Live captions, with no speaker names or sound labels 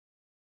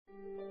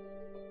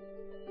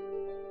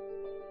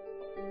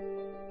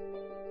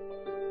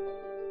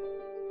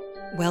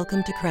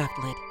Welcome to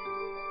Craftlit,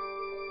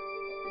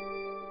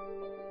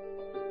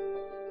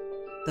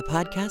 the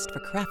podcast for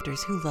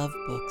crafters who love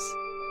books.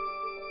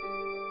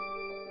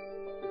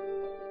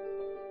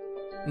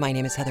 My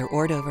name is Heather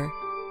Ordover,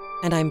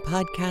 and I'm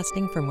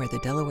podcasting from where the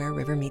Delaware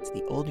River meets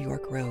the Old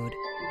York Road,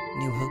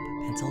 New Hope,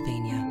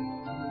 Pennsylvania.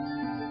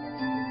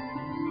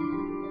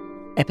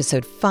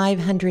 Episode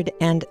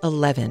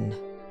 511.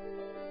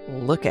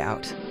 Look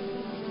out.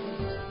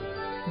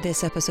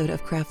 This episode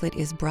of Craftlit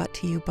is brought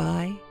to you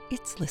by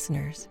its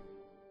listeners.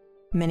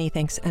 Many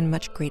thanks and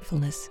much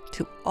gratefulness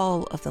to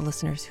all of the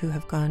listeners who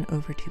have gone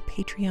over to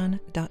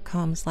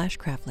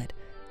patreon.com/Craftlit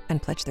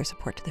and pledged their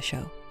support to the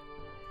show.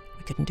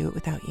 We couldn't do it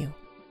without you.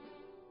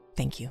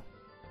 Thank you.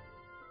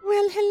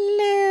 Well,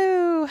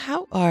 hello.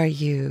 How are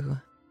you?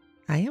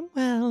 I am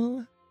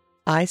well.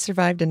 I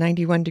survived a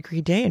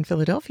 91-degree day in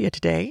Philadelphia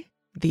today,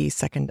 the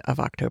 2nd of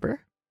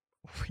October,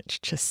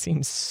 which just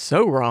seems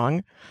so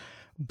wrong.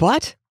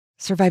 But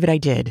survive it I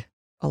did,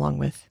 along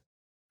with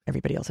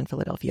everybody else in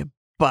Philadelphia.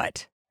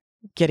 But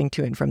getting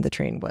to and from the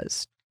train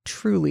was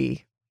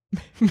truly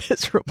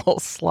miserable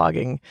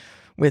slogging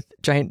with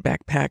giant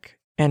backpack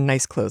and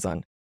nice clothes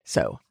on.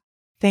 So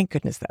thank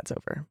goodness that's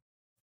over.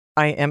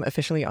 I am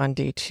officially on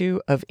day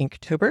 2 of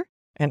Inktober,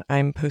 and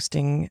I'm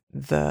posting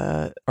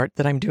the art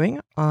that I'm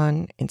doing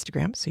on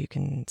Instagram, so you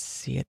can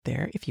see it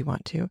there if you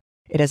want to.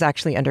 It is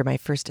actually under my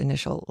first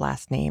initial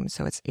last name,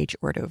 so it's H.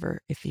 Ordover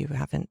if you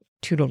haven't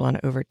tootled on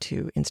over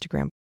to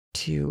Instagram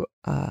to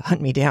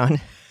hunt me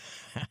down.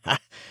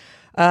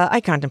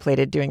 I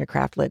contemplated doing a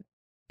Craftlit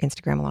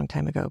Instagram a long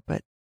time ago,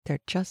 but there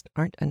just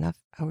aren't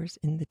enough hours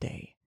in the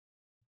day.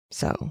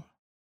 So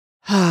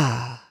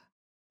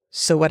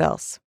what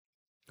else?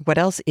 What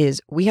else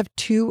is we have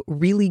 2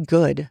 really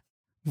good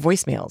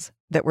voicemails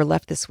that were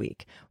left this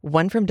week.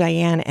 One from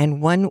Diane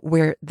and one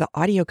where the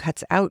audio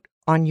cuts out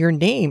on your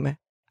name.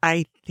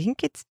 I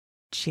think it's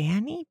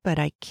Janny, but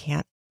I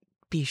can't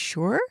be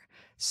sure.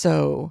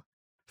 So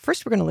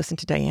first we're going to listen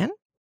to Diane,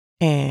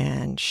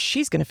 and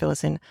she's going to fill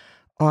us in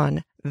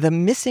on the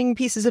missing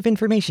pieces of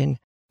information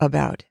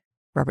about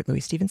Robert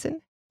Louis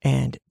Stevenson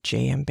and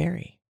J.M.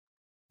 Barrie.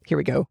 Here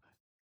we go.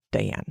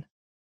 Diane.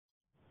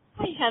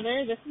 Hi,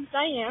 Heather. This is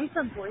Diane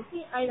from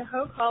Boise,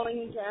 Idaho,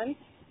 calling again.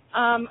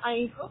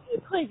 I hope you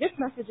played this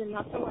message and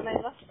not the one I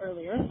left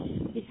earlier,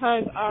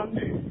 because I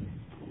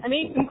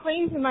made some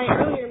claims in my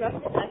earlier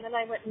message, and then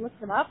I went and looked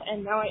them up,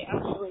 and now I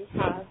actually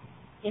have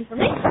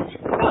information.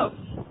 So,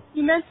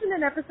 you mentioned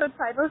in episode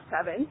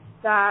 507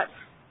 that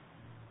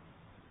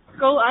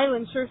Skull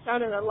Island sure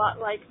sounded a lot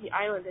like the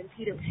island in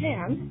Peter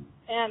Pan,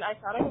 and I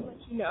thought I would let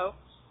you know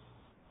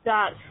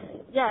that,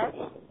 yes,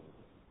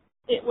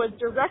 it was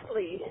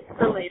directly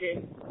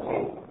related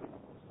to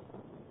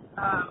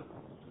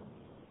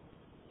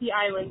the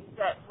island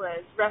that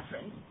was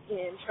referenced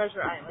in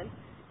Treasure Island.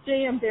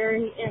 J.M.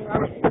 Barrie and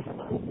Robert Louis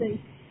Stevenson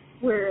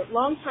were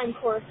longtime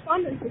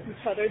correspondents with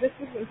each other. This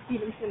was when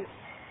Stevenson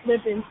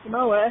lived in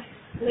Samoa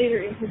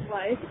later in his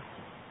life,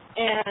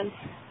 and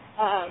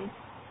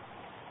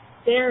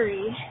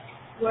Barrie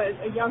was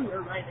a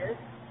younger writer,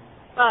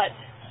 but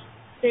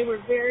they were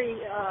very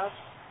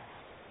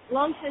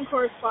longtime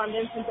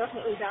correspondents and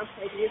definitely bounced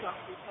ideas off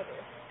of each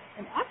other.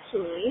 And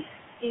actually,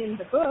 in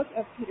the book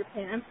of Peter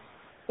Pan,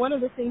 one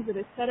of the things that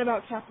is said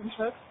about Captain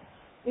Hook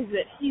is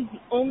that he's the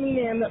only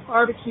man that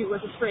Barbecue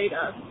was afraid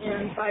of,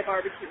 and by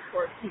barbecue, of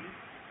course, he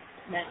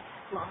meant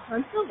Long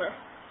John Silver.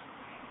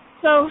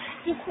 So,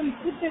 just some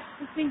tidbits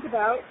to think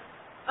about.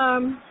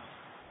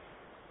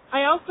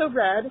 I also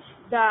read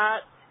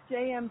that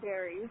J.M.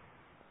 Barrie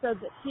said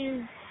that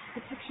his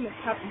depiction of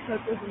Captain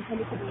Hook was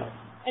intended to be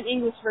an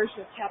English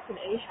version of Captain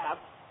Ahab,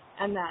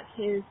 and that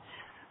his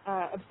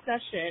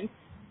obsession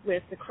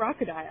with the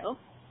crocodile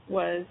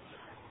was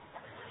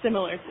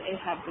similar to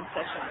Ahab's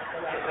obsession with the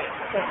right way.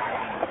 So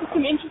there's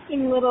some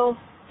interesting little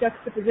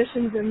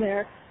juxtapositions in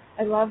there.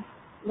 I love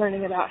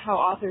learning about how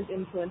authors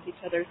influence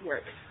each other's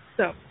work.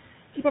 So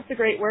keep up the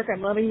great work.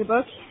 I'm loving the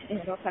book, and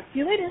I'll talk to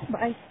you later.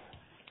 Bye.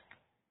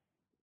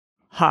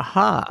 Ha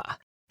ha.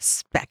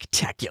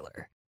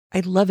 Spectacular.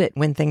 I love it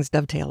when things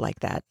dovetail like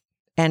that.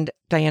 And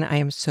Diane, I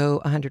am so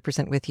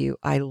 100% with you.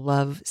 I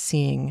love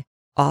seeing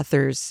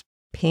authors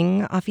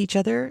ping off each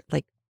other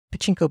like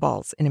pachinko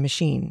balls in a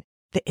machine.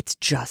 It's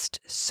just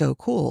so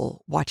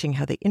cool watching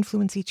how they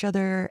influence each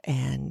other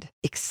and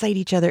excite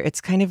each other.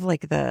 It's kind of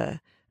like the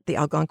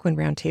Algonquin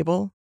Round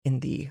Table in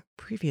the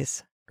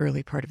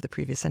early part of the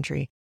previous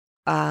century.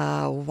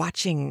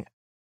 Watching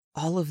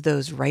all of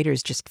those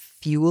writers just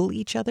fuel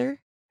each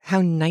other.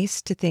 How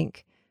nice to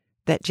think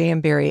that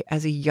J.M. Barrie,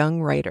 as a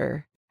young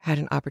writer, had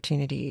an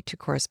opportunity to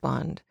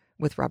correspond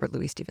with Robert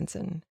Louis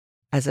Stevenson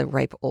as a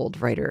ripe old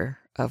writer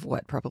of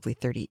probably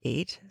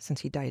 38,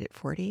 since he died at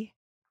 40.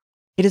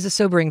 It is a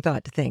sobering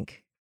thought to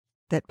think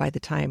that by the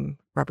time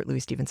Robert Louis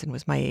Stevenson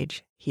was my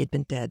age, he had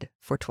been dead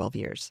for 12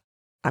 years.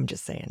 I'm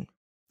just saying.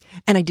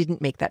 And I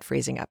didn't make that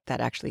phrasing up.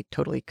 That actually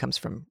totally comes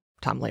from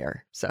Tom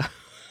Lehrer. So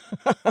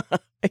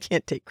I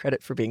can't take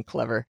credit for being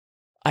clever.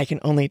 I can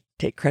only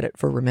take credit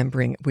for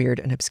remembering weird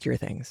and obscure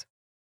things.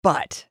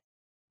 But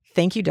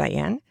thank you,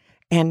 Diane.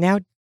 And now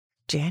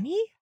Janny,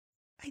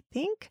 I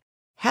think,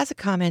 has a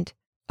comment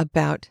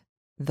about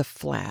the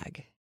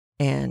flag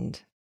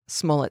and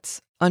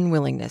Smollett's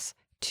unwillingness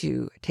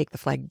to take the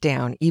flag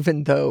down,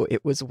 even though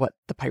it was what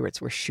the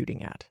pirates were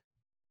shooting at.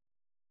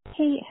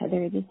 Hey,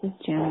 Heather, this is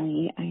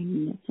Janny.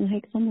 I'm Myths and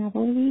Hikes on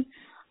Ravelry.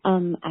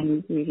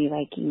 I'm really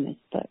liking this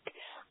book.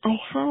 I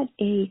had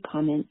a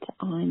comment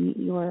on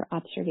your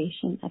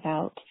observation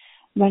about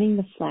running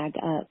the flag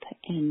up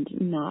and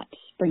not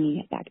bringing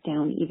it back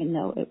down, even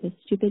though it was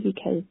stupid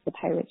because the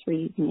pirates were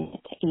using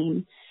it to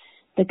aim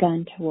the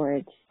gun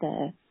towards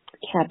the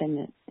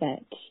cabin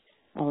that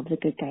all of the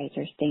good guys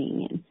are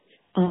staying in.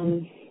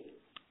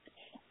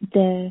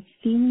 The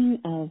feeling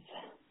of,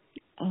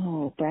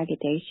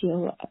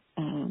 braggadocio,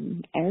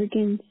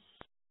 arrogance,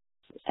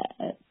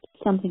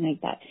 something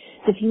like that.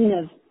 The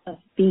feeling of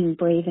being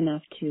brave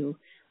enough to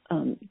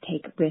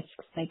take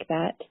risks like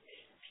that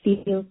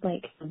feels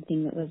like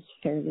something that was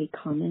fairly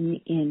common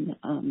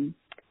in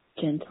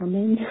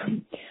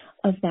gentlemen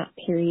of that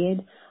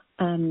period.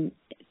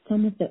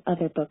 Some of the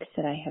other books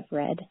that I have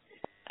read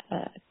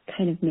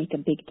kind of make a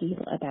big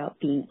deal about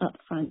being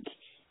upfront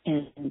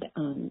and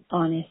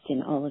honest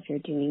in all of your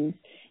doings.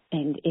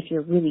 And if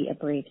you're really a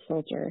brave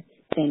soldier,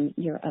 then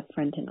you're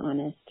upfront and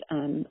honest.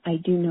 I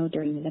do know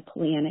during the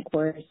Napoleonic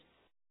Wars,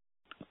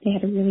 they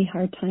had a really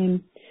hard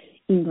time,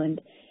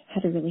 England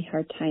had a really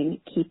hard time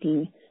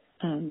keeping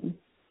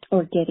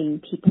or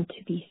getting people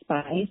to be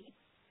spies,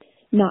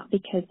 not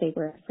because they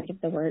were afraid of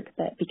the work,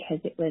 but because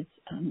it was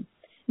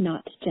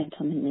not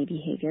gentlemanly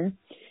behavior.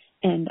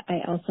 And I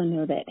also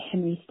know that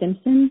Henry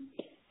Stimson,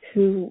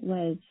 who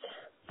was,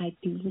 I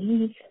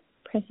believe,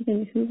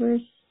 President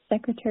Hoover's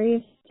Secretary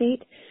of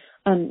State,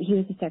 he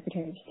was the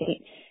Secretary of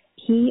State,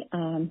 he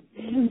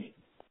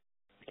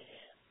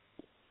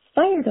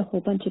fired a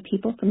whole bunch of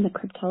people from the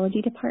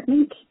cryptology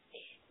department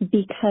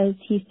because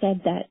he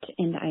said that,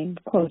 and I'm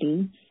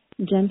quoting,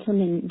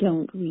 "Gentlemen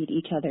don't read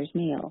each other's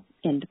mail,"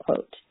 end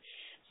quote.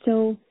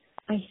 So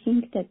I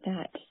think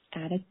that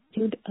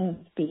attitude of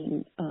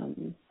being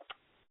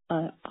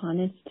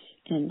honest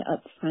and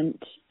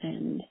upfront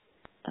and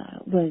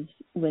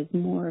was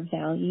more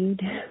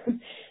valued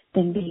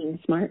than being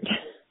smart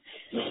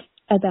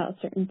about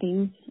certain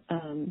things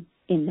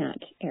in that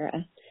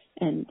era,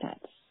 and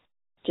that's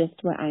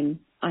just what I'm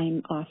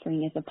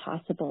offering as a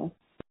possible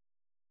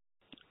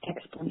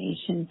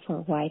explanation for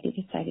why they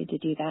decided to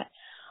do that.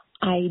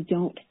 I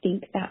don't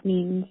think that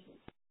means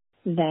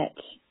that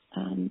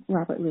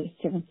Robert Louis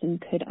Stevenson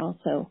could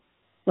also,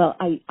 well,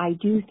 I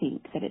do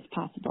think that it's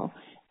possible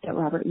that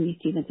Robert Louis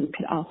Stevenson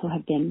could also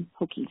have been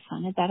poking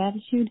fun at that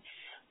attitude,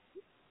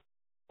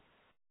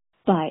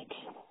 but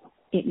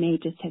it may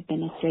just have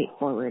been a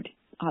straightforward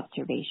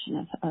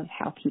observation of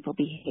how people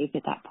behaved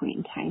at that point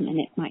in time, and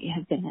it might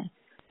have been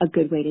a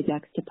good way to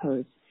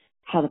juxtapose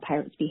how the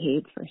pirates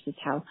behaved versus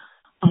how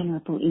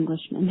honorable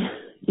English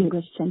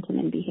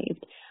gentlemen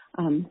behaved.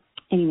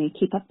 Anyway,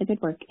 keep up the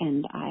good work,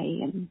 and I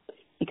am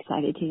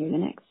excited to hear the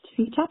next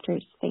few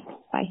chapters. Thanks.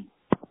 Bye.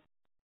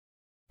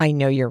 I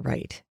know you're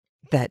right.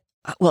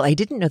 I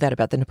didn't know that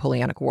about the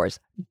Napoleonic Wars.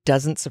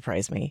 Doesn't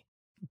surprise me.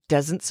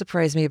 Doesn't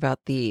surprise me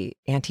about the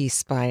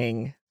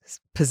anti-spying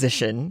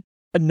position.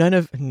 None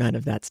of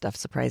that stuff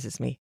surprises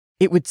me.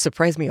 It would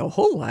surprise me a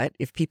whole lot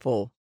if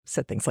people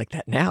said things like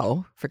that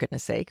now. For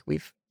goodness sake,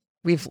 we've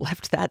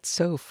left that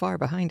so far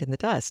behind in the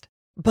dust.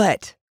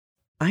 But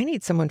I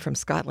need someone from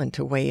Scotland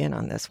to weigh in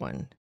on this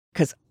one,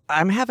 because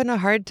I'm having a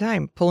hard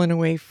time pulling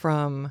away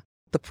from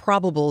the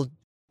probable,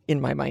 in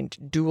my mind,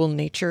 dual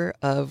nature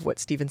of what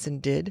Stevenson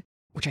did,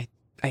 which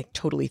I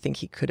totally think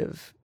he could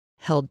have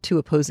held two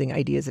opposing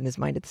ideas in his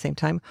mind at the same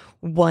time.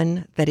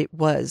 One, that it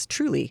was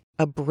truly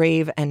a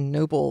brave and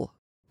noble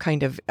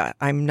kind of,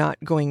 I'm not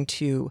going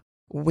to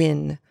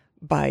win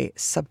by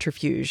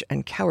subterfuge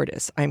and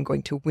cowardice. I'm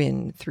going to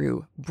win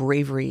through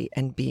bravery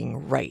and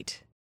being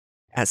right,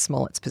 as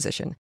Smollett's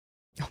position.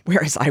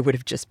 Whereas I would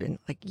have just been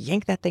like,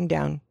 yank that thing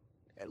down.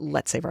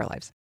 Let's save our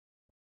lives.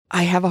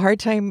 I have a hard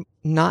time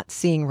not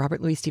seeing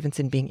Robert Louis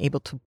Stevenson being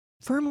able to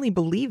firmly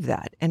believe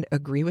that and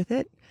agree with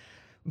it,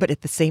 but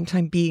at the same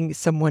time being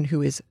someone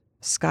who is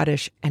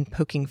Scottish and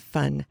poking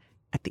fun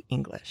at the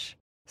English.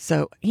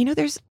 So,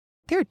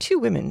 there are two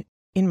women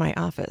in my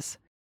office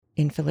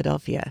in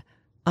Philadelphia.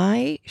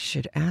 I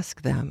should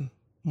ask them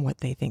what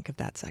they think of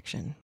that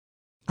section.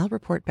 I'll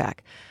report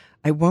back.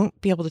 I won't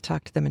be able to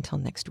talk to them until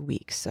next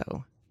week,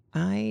 so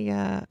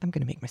I'm going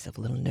to make myself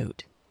a little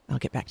note. I'll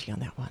get back to you on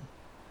that one.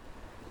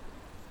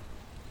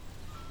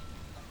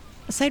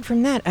 Aside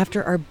from that,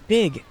 after our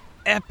big,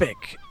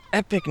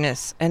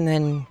 epicness, and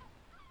then,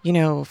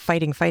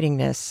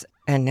 fightingness,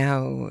 and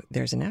now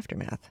there's an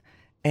aftermath,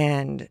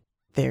 and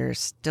they're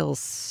still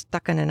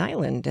stuck on an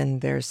island,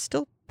 and there's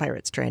still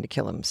pirates trying to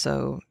kill them,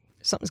 so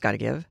something's got to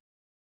give.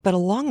 But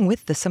along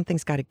with the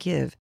something's got to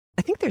give,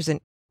 I think there's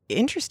an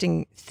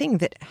interesting thing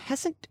that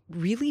hasn't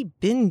really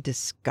been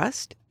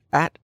discussed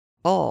at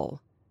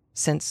all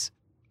since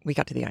we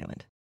got to the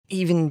island,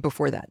 even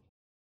before that.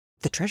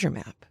 the treasure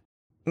map.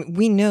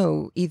 We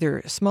know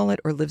either Smollett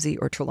or Livesey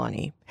or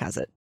Trelawney has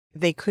it.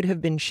 They could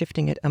have been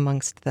shifting it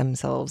amongst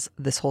themselves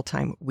this whole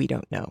time. We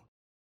don't know.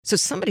 So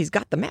somebody's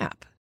got the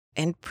map,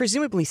 and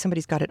presumably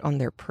somebody's got it on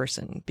their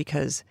person,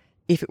 because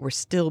if it were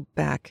still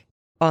back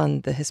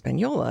on the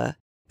Hispaniola,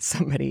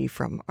 somebody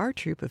from our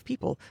troop of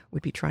people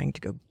would be trying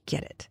to go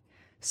get it.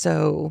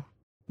 So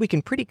we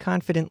can pretty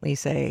confidently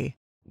say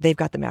they've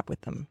got the map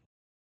with them.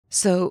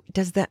 So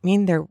does that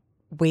mean they're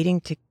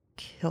waiting to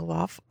kill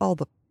off all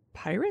the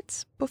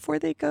pirates before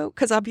they go?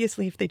 Because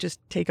obviously if they just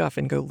take off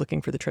and go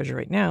looking for the treasure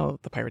right now,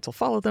 the pirates will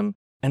follow them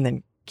and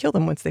then kill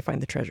them once they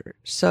find the treasure.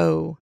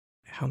 So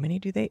how many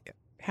do they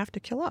have to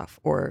kill off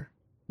or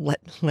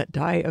let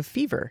die of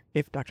fever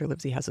if Dr.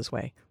 Livesey has his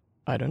way?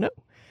 I don't know.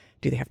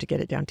 Do they have to get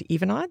it down to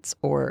even odds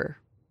or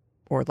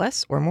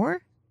less or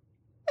more?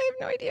 I have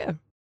no idea.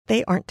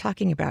 They aren't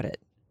talking about it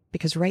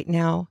because right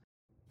now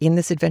in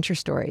this adventure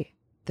story,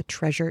 the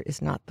treasure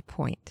is not the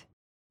point.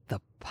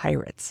 The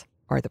pirates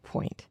are the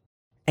point.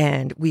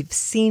 And we've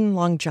seen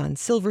Long John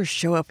Silver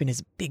show up in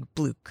his big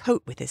blue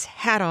coat with his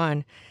hat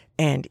on,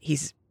 and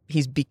he's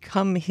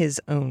become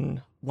his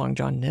own Long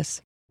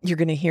John-ness. You're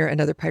going to hear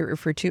another pirate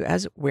referred to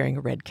as wearing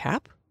a red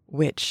cap,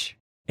 which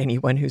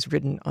anyone who's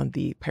ridden on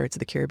the Pirates of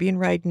the Caribbean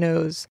ride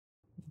knows.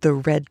 The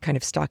red kind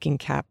of stocking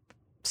cap,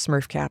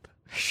 Smurf cap,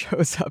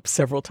 shows up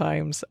several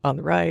times on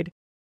the ride.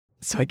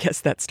 So I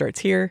guess that starts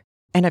here.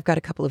 And I've got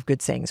a couple of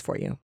good sayings for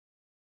you.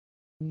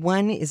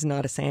 One is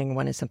not a saying.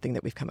 One is something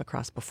that we've come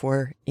across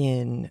before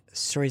in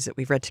stories that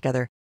we've read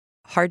together.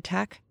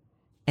 Hardtack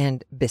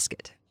and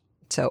biscuit.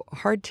 So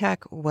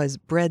hardtack was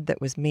bread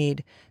that was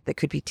made that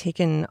could be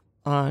taken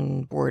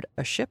on board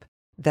a ship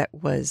that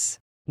was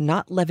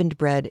not leavened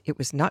bread. It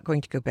was not going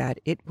to go bad.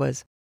 It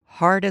was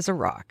hard as a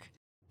rock.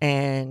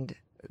 And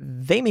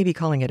they may be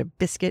calling it a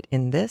biscuit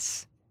in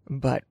this,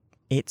 but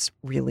it's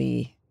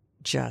really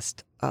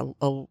just a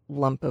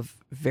lump of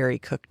very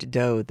cooked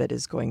dough that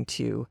is going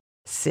to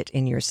sit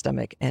in your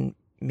stomach and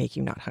make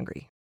you not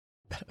hungry.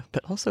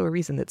 But also a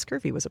reason that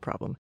scurvy was a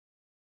problem.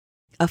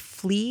 A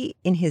flea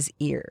in his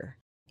ear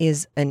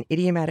is an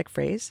idiomatic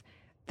phrase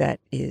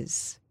that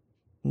is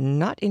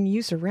not in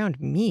use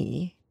around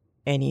me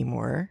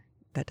anymore.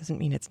 That doesn't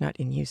mean it's not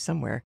in use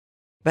somewhere.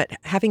 But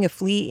having a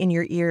flea in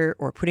your ear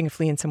or putting a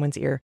flea in someone's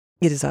ear,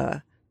 it is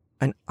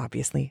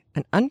obviously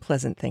an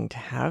unpleasant thing to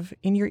have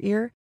in your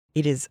ear.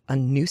 It is a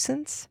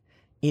nuisance.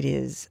 It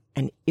is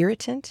an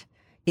irritant.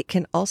 It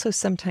can also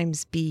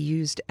sometimes be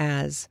used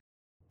as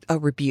a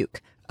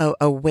rebuke,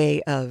 a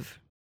way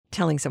of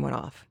telling someone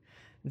off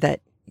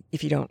that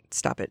if you don't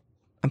stop it,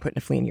 I'm putting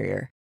a flea in your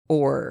ear.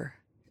 Or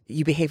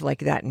you behave like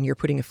that and you're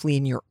putting a flea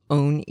in your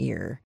own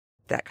ear,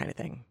 that kind of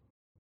thing.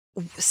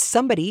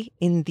 Somebody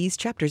in these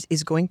chapters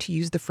is going to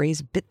use the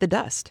phrase bit the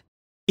dust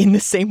in the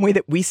same way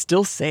that we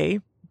still say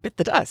bit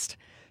the dust.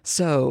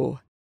 So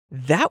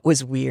that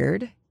was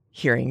weird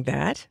hearing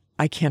that.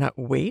 I cannot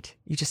wait.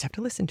 You just have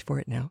to listen for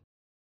it now.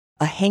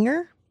 A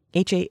hanger,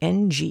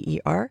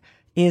 Hanger,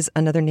 is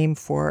another name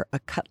for a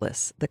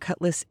cutlass. The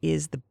cutlass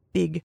is the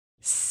big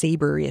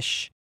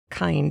saber-ish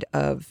kind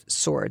of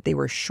sword. They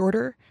were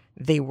shorter,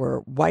 they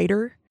were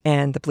wider,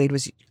 and the blade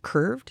was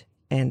curved.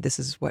 And this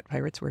is what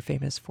pirates were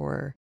famous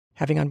for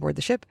having on board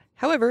the ship.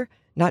 However,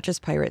 not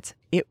just pirates.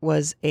 It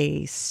was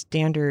a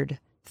standard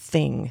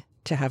thing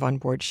to have on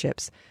board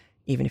ships,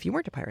 even if you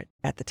weren't a pirate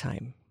at the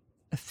time.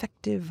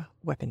 Effective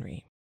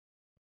weaponry.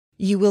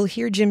 You will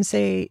hear Jim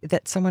say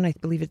that someone, I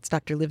believe it's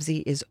Dr.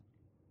 Livesey, is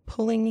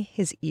pulling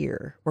his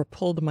ear or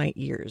pulled my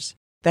ears.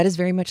 That is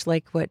very much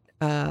like what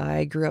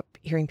I grew up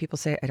hearing people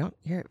say. I don't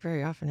hear it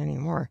very often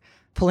anymore.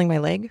 Pulling my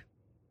leg,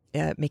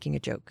 making a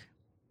joke,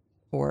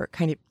 or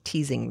kind of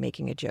teasing,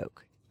 making a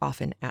joke,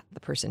 often at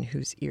the person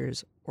whose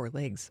ears or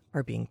legs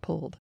are being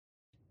pulled.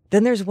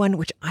 Then there's one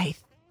which I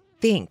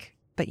think,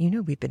 but you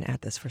know we've been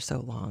at this for so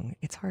long,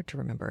 it's hard to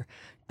remember.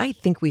 I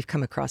think we've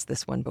come across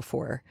this one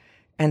before,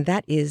 and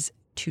that is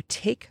to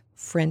take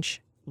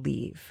French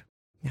leave.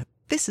 Now,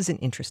 this is an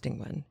interesting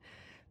one,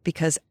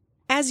 because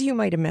as you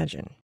might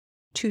imagine,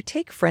 to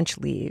take French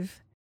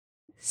leave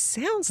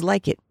sounds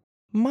like it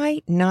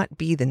might not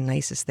be the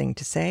nicest thing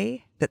to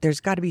say, that there's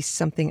got to be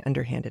something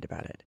underhanded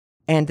about it.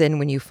 And then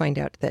when you find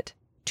out that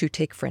to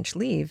take French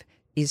leave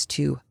is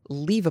to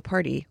leave a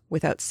party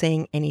without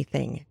saying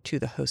anything to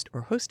the host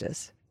or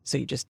hostess, so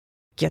you just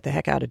get the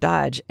heck out of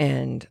Dodge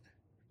and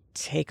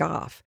take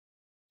off.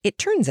 It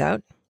turns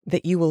out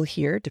that you will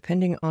hear,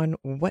 depending on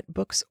what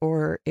books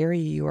or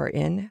area you are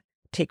in,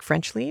 take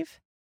French leave,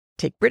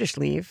 take British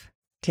leave,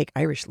 take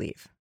Irish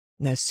leave.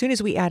 Now, as soon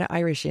as we add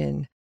Irish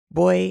in,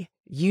 boy,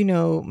 you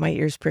know, my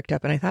ears pricked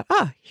up and I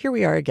thought, here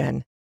we are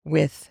again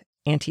with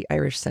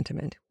anti-Irish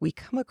sentiment. We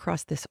come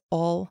across this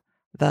all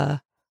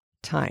the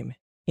time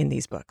in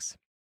these books.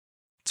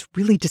 It's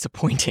really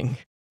disappointing.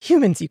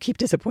 Humans, you keep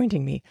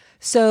disappointing me.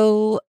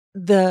 So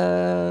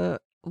the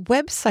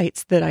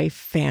websites that I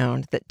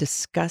found that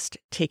discussed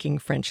taking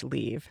French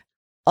leave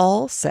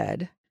all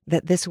said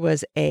that this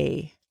was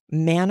a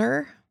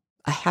manner,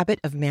 a habit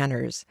of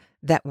manners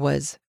that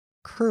was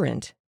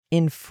current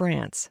in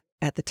France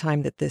at the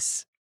time that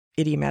this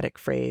idiomatic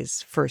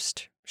phrase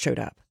first showed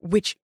up,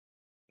 which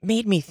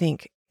made me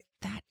think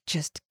that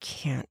just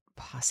can't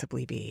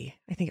possibly be.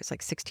 I think it's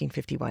like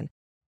 1651.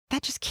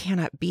 That just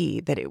cannot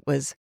be that it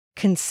was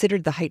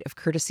considered the height of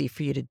courtesy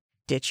for you to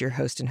ditch your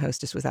host and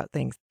hostess without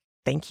saying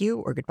thank you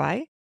or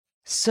goodbye.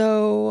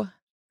 So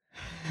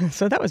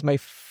that was my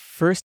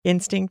first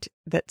instinct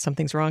that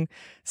something's wrong.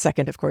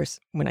 Second, of course,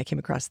 when I came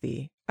across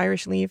the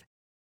Irish leave,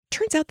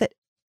 turns out that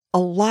a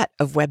lot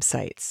of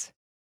websites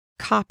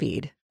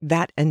copied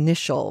that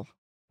initial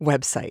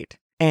website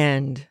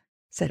and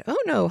said, oh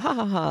no, ha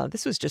ha ha,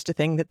 this was just a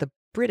thing that the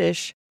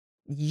British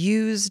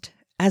used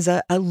as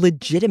a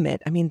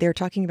legitimate, I mean, they're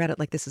talking about it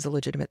like this is a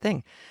legitimate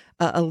thing,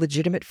 a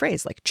legitimate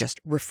phrase, like just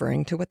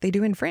referring to what they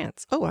do in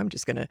France. Oh, I'm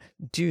just going to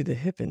do the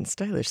hip and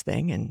stylish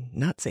thing and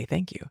not say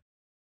thank you,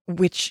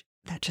 which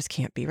that just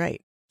can't be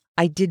right.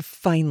 I did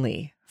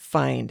finally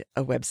find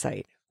a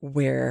website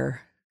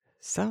where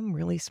some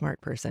really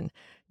smart person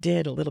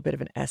did a little bit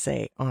of an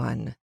essay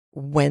on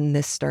when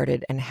this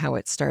started and how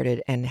it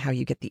started and how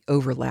you get the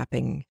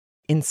overlapping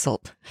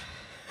insult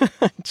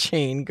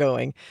chain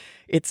going.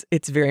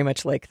 It's very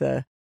much like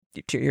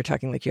you're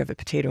talking like you have a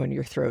potato in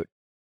your throat,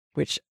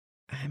 which,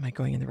 am I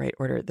going in the right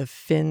order? The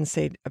Finns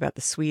say about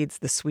the Swedes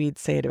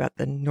say it about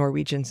the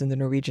Norwegians, and the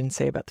Norwegians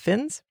say about the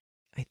Finns.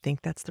 I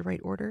think that's the right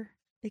order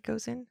it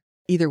goes in.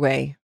 Either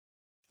way,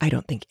 I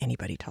don't think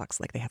anybody talks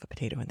like they have a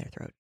potato in their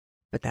throat,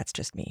 but that's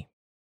just me.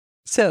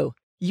 So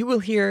you will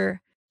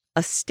hear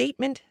a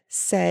statement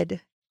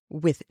said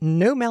with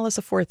no malice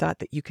aforethought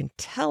that you can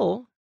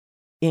tell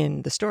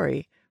in the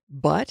story,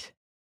 but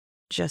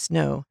just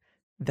know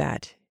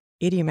that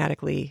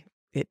idiomatically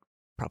it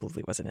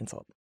probably was an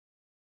insult.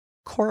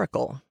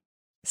 Coracle,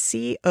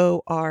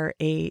 Coracle.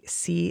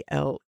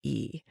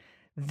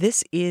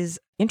 This is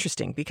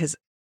interesting because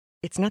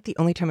it's not the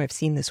only time I've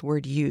seen this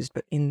word used,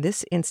 but in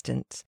this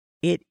instance,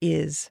 it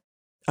is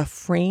a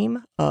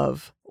frame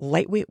of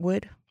lightweight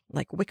wood,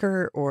 like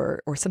wicker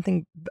or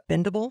something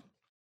bendable.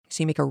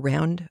 So you make a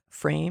round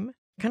frame,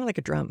 kind of like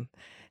a drum,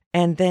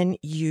 and then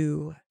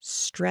you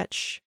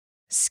stretch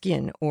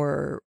skin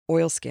or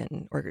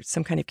oilskin or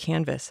some kind of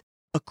canvas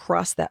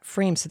across that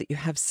frame so that you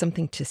have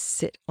something to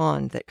sit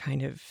on that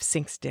kind of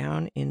sinks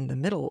down in the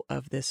middle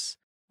of this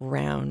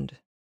round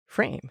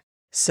frame.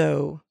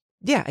 So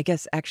yeah, I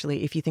guess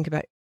actually if you think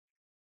about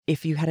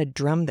if you had a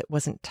drum that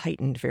wasn't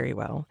tightened very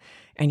well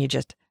and you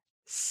just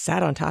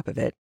sat on top of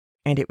it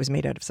and it was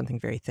made out of something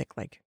very thick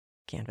like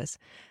canvas,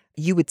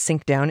 you would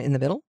sink down in the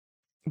middle,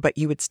 but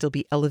you would still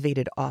be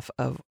elevated off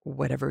of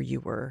whatever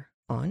you were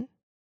on,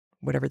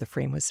 whatever the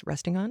frame was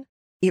resting on.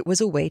 It was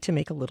a way to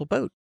make a little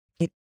boat.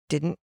 It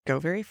didn't go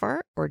very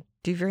far or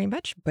do very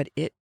much, but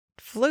it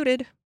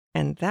floated,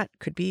 and that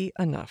could be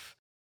enough.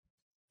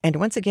 And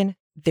once again,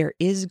 there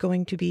is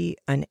going to be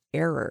an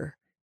error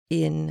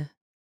in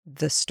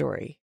the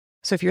story.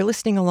 So if you're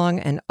listening along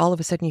and all of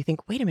a sudden you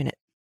think, wait a minute,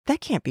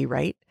 that can't be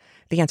right.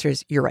 The answer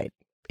is you're right.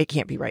 It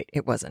can't be right.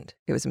 It wasn't.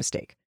 It was a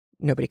mistake.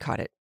 Nobody caught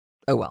it.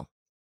 Oh, well,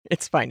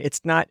 it's fine.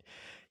 It's not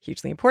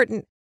hugely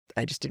important.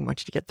 I just didn't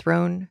want you to get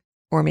thrown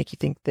or make you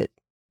think that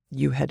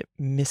you had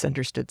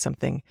misunderstood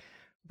something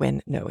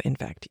when no, in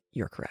fact,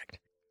 you're correct.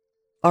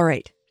 All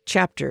right.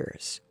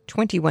 Chapters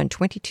 21,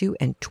 22,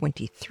 and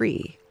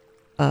 23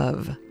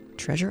 of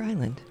Treasure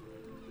Island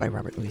by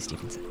Robert Louis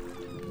Stevenson.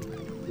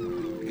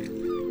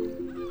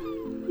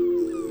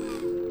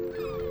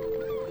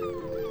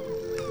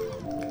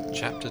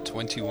 Chapter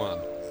 21.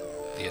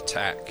 The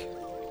Attack.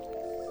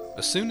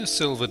 As soon as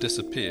Silver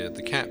disappeared,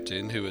 the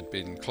captain, who had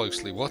been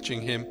closely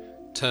watching him,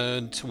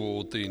 turned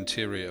toward the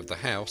interior of the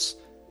house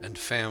and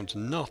found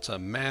not a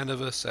man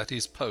of us at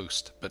his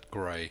post but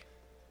Grey.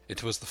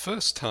 It was the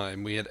first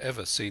time we had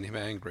ever seen him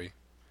angry.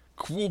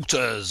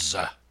 "Quarters!"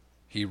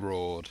 he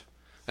roared,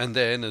 and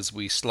then, as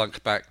we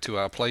slunk back to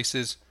our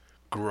places,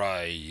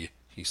 "Grey,"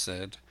 he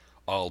said,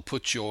 "I'll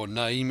put your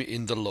name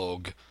in the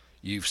log.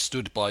 You've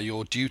stood by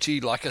your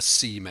duty like a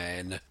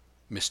seaman.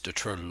 Mr.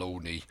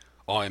 Trelawney,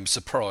 I am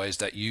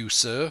surprised at you,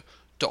 sir.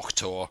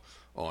 Doctor,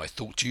 I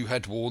thought you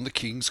had worn the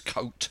King's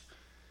coat.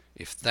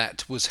 If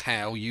that was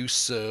how you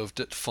served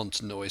at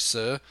Fontenoy,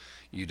 sir,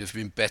 you'd have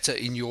been better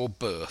in your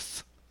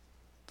berth."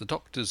 The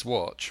doctor's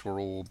watch were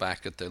all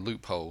back at their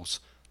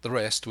loopholes. The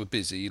rest were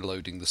busy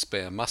loading the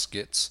spare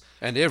muskets,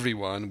 and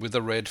everyone with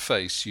a red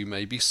face, you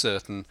may be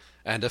certain,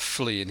 and a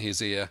flea in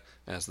his ear,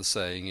 as the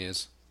saying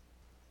is.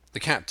 The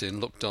captain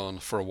looked on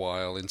for a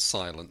while in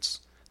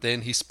silence.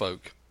 Then he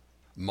spoke.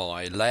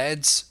 "My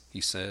lads,"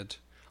 he said,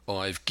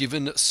 "I've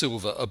given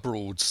Silver a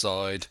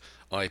broadside.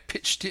 I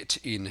pitched it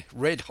in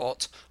red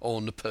hot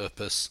on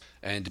purpose,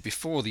 and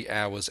before the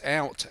hour's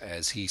out,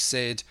 as he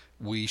said,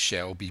 we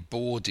shall be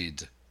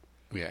boarded.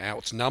 We are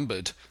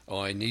outnumbered,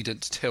 I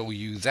needn't tell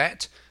you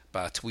that,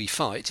 but we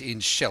fight in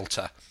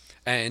shelter,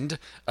 and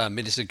a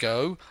minute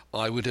ago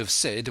I would have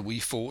said we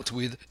fought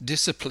with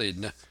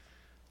discipline.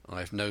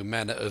 I've no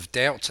manner of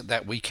doubt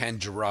that we can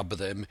drub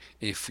them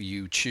if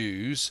you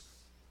choose."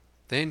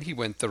 Then he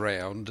went the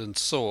round and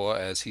saw,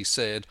 as he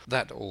said,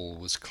 that all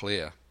was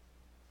clear.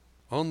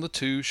 On the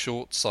two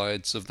short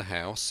sides of the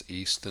house,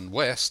 east and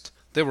west,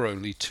 there were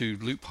only 2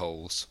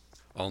 loopholes.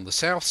 On the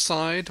south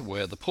side,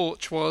 where the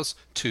porch was,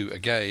 2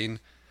 again,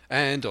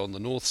 and on the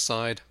north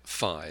side,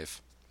 5.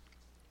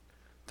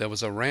 There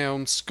was a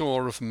round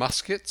score of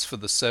muskets for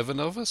the 7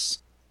 of us.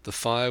 The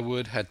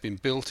firewood had been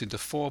built into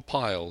 4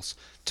 piles,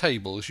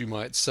 tables you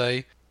might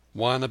say,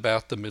 one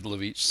about the middle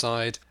of each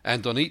side,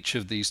 and on each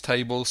of these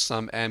tables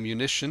some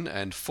ammunition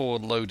and 4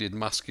 loaded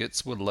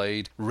muskets were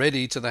laid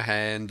ready to the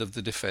hand of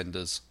the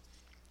defenders.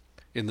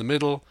 In the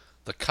middle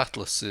the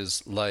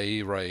cutlasses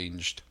lay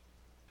ranged.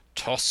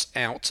 "Toss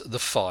out the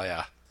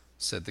fire,"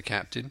 said the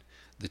captain.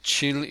 "The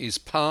chill is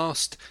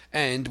past,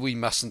 and we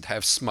mustn't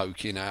have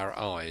smoke in our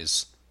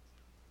eyes."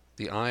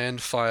 The iron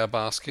fire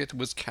basket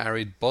was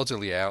carried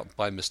bodily out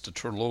by Mr.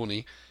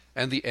 Trelawney,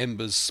 and the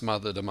embers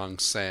smothered among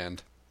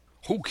sand.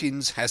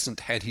 "Hawkins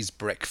hasn't had his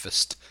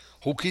breakfast.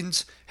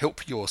 Hawkins,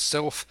 help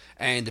yourself,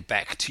 and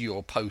back to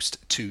your post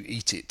to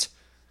eat it,"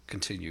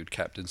 continued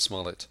Captain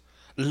Smollett.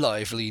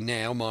 "Lively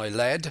now, my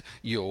lad,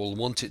 you'll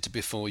want it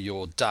before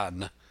you're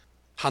done.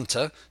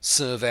 Hunter,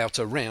 serve out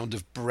a round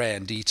of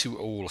brandy to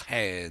all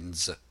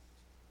hands."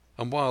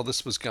 And while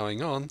this was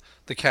going on,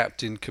 the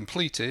captain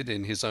completed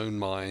in his own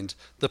mind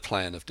the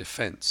plan of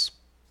defence.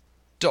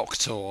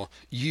 "Doctor,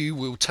 you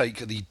will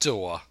take the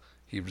door,"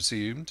 he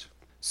resumed.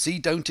 "See,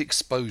 don't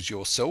expose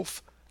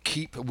yourself.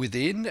 Keep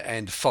within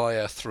and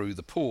fire through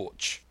the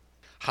porch.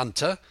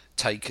 Hunter,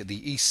 take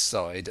the east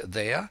side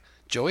there.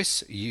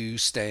 Joyce, you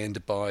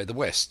stand by the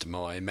west,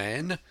 my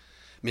man.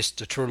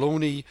 Mr.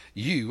 Trelawney,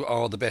 you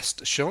are the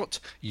best shot.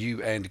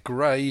 You and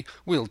Gray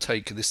will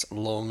take this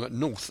long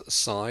north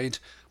side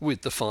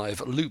with the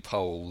 5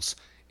 loopholes.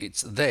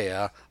 It's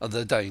there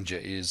the danger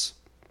is.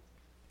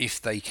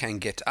 If they can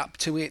get up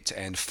to it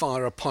and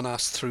fire upon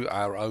us through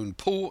our own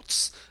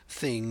ports,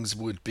 things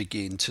would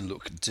begin to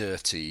look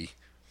dirty.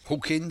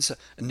 Hawkins,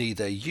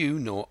 neither you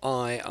nor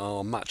I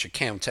are much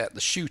account at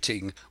the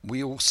shooting.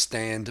 We'll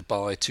stand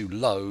by to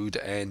load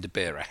and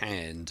bear a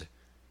hand."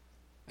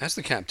 As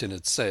the captain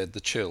had said, the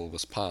chill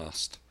was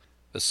past.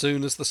 As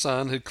soon as the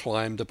sun had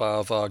climbed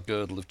above our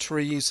girdle of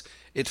trees,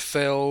 it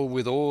fell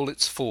with all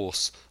its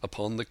force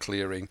upon the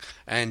clearing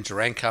and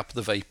drank up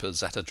the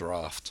vapours at a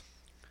draught.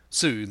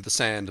 Soon the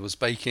sand was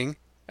baking,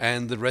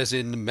 and the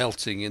resin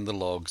melting in the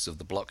logs of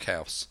the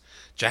blockhouse.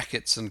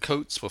 Jackets and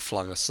coats were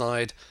flung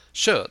aside,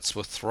 shirts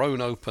were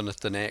thrown open at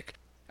the neck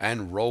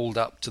and rolled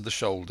up to the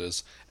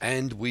shoulders,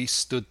 and we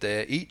stood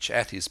there each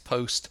at his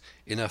post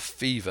in a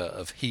fever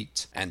of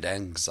heat and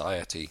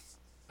anxiety.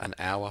 An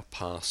hour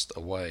passed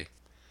away.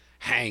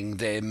 "Hang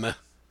them,"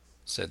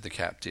 said the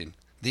captain.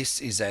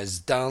 "This is as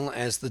dull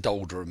as the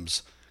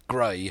doldrums.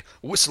 Gray,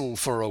 whistle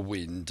for a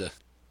wind."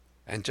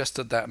 And just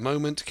at that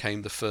moment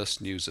came the first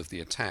news of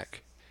the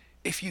attack.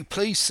 "If you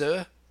please,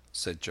 sir,"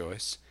 said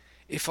Joyce,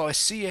 "if I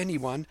see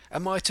anyone,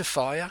 am I to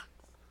fire?"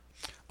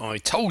 "I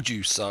told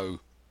you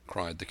so,"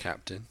 cried the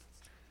captain.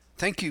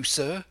 "Thank you,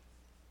 sir,"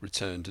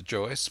 returned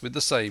Joyce, with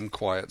the same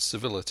quiet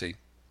civility.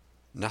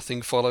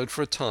 Nothing followed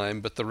for a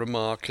time, but the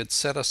remark had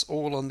set us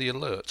all on the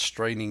alert,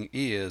 straining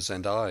ears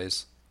and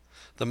eyes.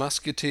 The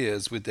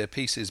musketeers with their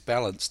pieces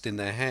balanced in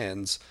their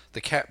hands,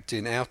 the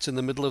captain out in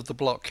the middle of the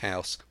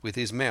blockhouse with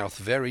his mouth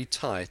very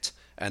tight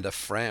and a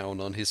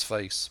frown on his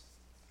face.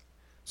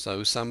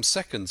 So some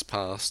seconds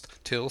passed,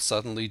 till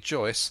suddenly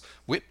Joyce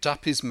whipped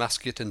up his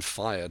musket and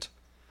fired.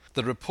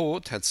 The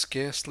report had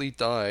scarcely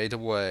died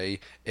away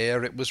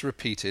ere it was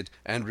repeated,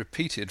 and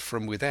repeated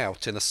from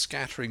without in a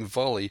scattering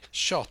volley,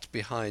 shot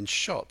behind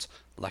shot,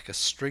 like a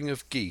string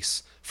of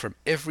geese, from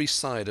every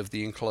side of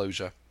the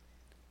enclosure.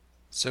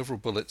 Several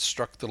bullets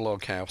struck the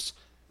log-house,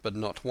 but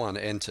not one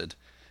entered,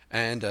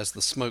 and as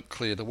the smoke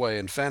cleared away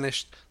and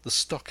vanished, the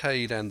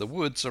stockade and the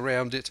woods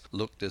around it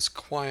looked as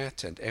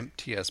quiet and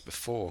empty as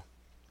before.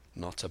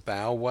 Not a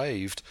bough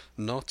waved,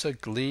 not a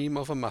gleam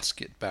of a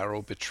musket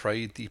barrel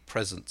betrayed the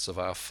presence of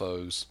our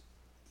foes.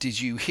 "Did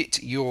you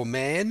hit your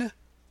man?"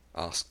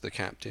 asked the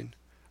captain.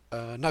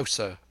 "No,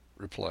 sir,"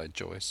 replied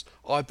Joyce.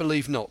 "I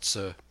believe not,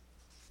 sir."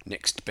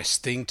 "Next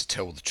best thing to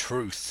tell the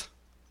truth,"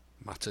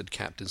 muttered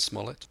Captain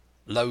Smollett.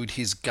 "Load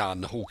his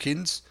gun,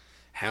 Hawkins.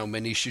 How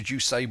many should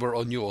you say were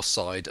on your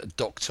side,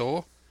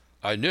 Doctor?"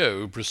 "I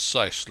know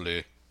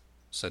precisely,"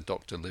 said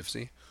Dr.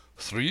 Livesey.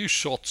 3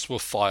 shots were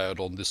fired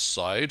on this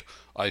side.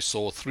 I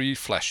saw 3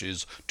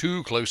 flashes,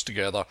 2 close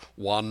together,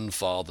 1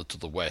 farther to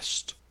the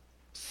west."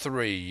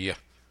 "3,"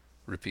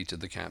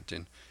 repeated the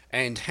captain.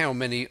 "And how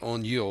many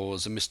on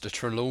yours, Mr.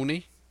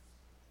 Trelawney?"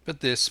 But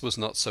this was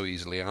not so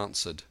easily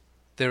answered.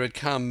 There had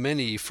come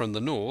many from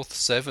the north,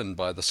 7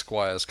 by the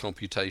squire's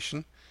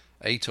computation,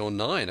 8 or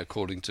 9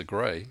 according to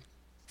Gray.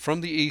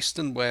 From the east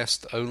and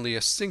west only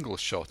a single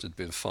shot had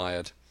been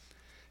fired.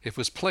 It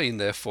was plain,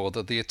 therefore,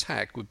 that the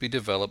attack would be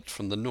developed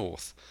from the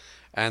north,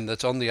 and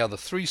that on the other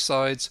 3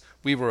 sides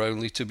we were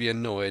only to be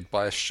annoyed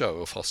by a show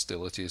of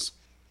hostilities.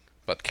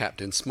 But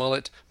Captain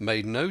Smollett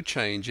made no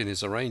change in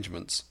his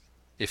arrangements.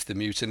 If the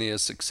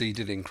mutineers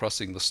succeeded in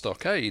crossing the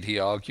stockade, he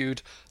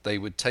argued, they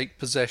would take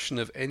possession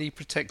of any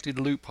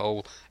protected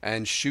loophole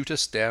and shoot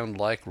us down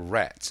like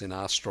rats in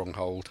our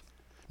stronghold.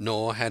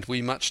 Nor had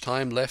we much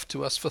time left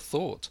to us for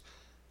thought.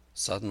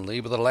 Suddenly,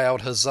 with a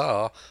loud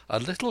huzzah, a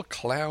little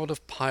cloud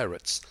of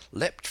pirates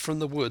leapt from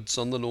the woods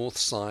on the north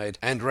side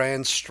and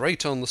ran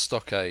straight on the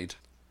stockade.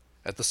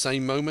 At the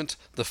same moment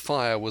the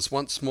fire was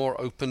once more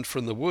opened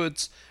from the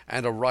woods,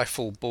 and a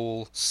rifle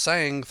ball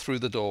sang through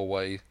the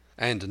doorway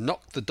and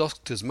knocked the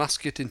doctor's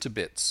musket into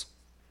bits.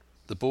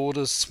 The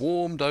boarders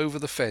swarmed over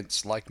the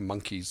fence like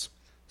monkeys.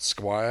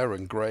 Squire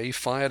and Gray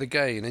fired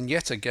again and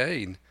yet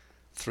again.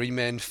 3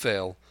 men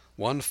fell,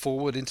 1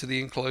 forward into the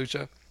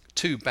enclosure,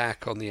 2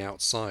 back on the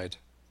outside.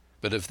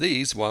 But of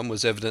these, 1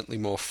 was evidently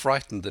more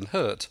frightened than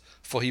hurt,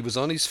 for he was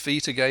on his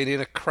feet again in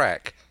a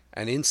crack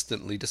and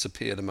instantly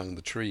disappeared among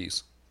the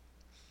trees.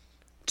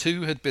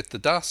 2 had bit the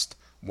dust,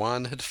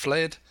 1 had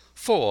fled,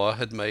 4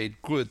 had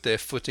made good their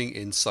footing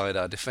inside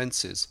our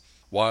defences,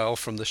 while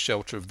from the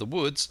shelter of the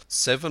woods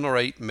 7 or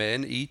 8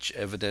 men, each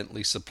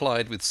evidently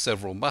supplied with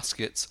several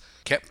muskets,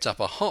 kept up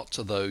a hot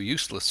though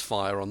useless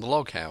fire on the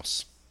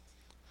log-house.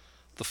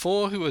 The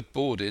 4 who had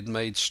boarded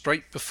made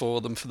straight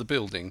before them for the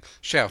building,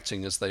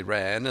 shouting as they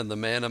ran, and the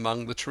men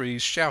among the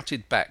trees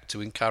shouted back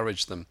to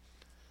encourage them.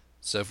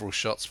 Several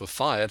shots were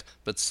fired,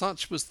 but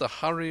such was the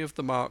hurry of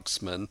the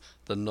marksmen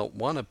that not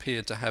one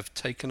appeared to have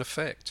taken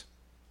effect.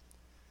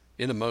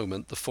 In a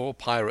moment the 4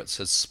 pirates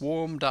had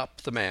swarmed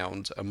up the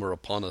mound and were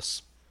upon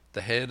us.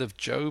 The head of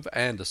Job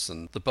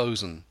Anderson, the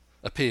boatswain,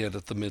 appeared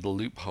at the middle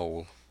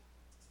loophole.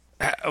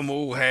 "At 'em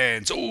all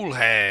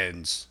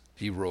hands!"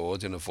 he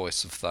roared in a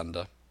voice of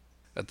thunder.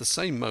 At the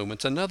same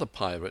moment another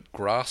pirate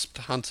grasped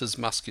Hunter's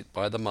musket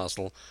by the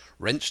muzzle,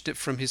 wrenched it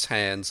from his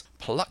hands,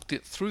 plucked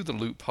it through the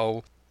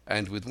loophole,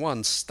 and with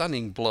one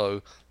stunning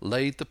blow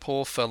laid the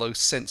poor fellow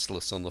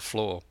senseless on the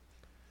floor.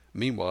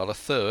 Meanwhile a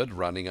third,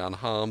 running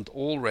unharmed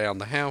all round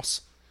the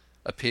house,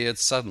 appeared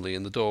suddenly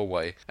in the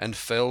doorway and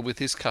fell with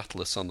his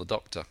cutlass on the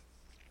doctor.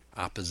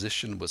 Our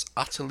position was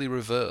utterly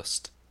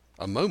reversed.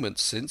 A moment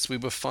since we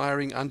were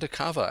firing under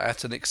cover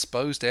at an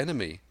exposed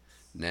enemy.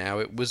 Now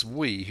it was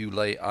we who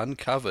lay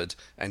uncovered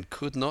and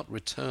could not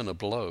return a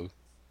blow.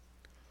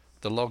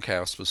 The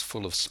log-house was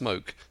full of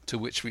smoke, to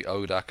which we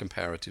owed our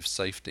comparative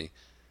safety.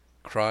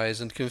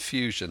 Cries and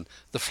confusion,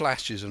 the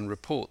flashes and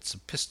reports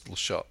of pistol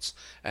shots,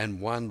 and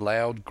one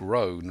loud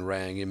groan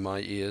rang in my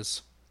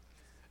ears.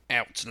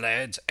 "Out,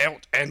 lads,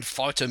 out and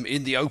fight 'em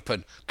in the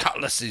open!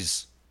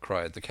 Cutlasses!"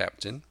 cried the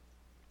captain.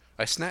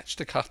 I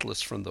snatched a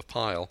cutlass from the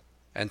pile,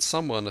 and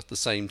someone at the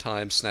same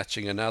time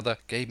snatching another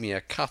gave me a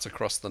cut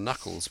across the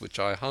knuckles which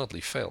I hardly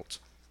felt.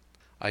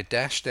 I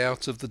dashed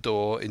out of the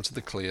door into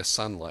the clear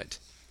sunlight.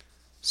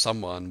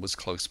 Someone was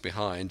close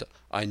behind,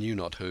 I knew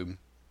not whom.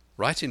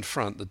 Right in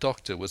front the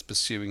doctor was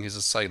pursuing his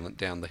assailant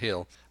down the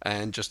hill,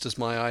 and just as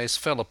my eyes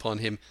fell upon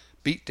him,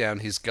 beat down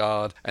his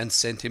guard and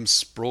sent him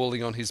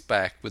sprawling on his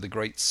back with a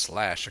great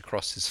slash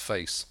across his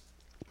face.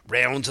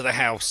 "Round to the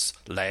house,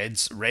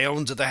 lads,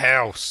 round to the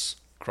house!"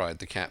 cried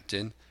the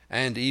captain,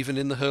 and even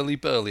in the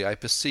hurly-burly I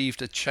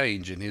perceived a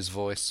change in his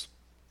voice.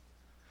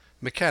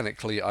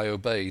 Mechanically I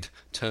obeyed,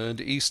 turned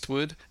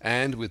eastward,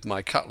 and with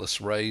my cutlass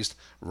raised,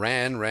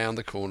 ran round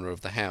the corner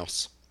of the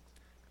house.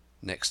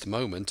 Next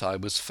moment I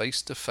was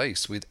face to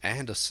face with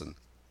Anderson.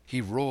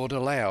 He roared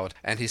aloud,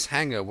 and his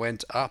hanger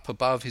went up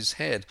above his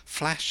head,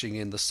 flashing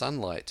in the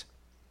sunlight.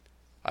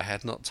 I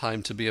had not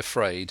time to be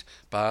afraid,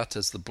 but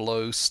as the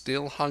blow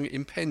still hung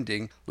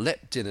impending,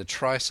 leapt in a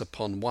trice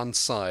upon one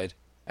side,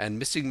 and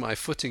missing my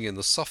footing in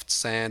the soft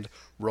sand,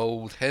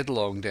 rolled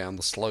headlong down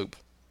the slope.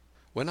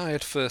 When I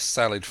had first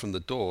sallied from the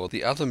door,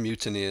 the other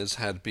mutineers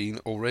had been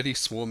already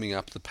swarming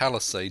up the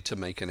palisade to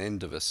make an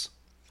end of us.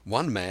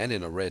 One man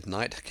in a red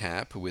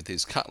nightcap, with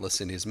his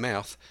cutlass in his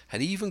mouth,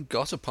 had even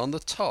got upon the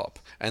top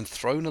and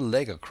thrown a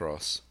leg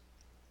across.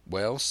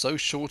 Well, so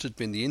short had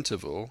been the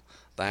interval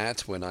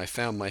that, when I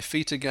found my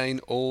feet again,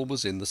 all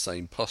was in the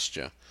same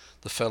posture,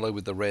 the fellow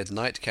with the red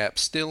nightcap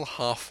still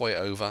halfway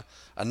over,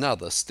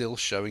 another still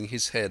showing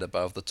his head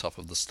above the top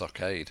of the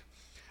stockade.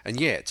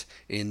 And yet,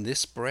 in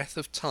this breath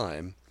of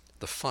time,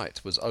 the fight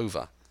was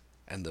over,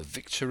 and the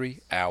victory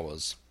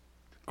ours.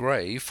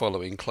 Gray,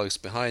 following close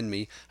behind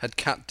me, had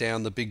cut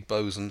down the big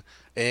boatswain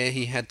ere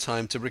he had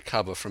time to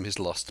recover from his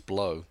lost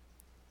blow.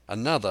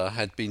 Another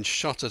had been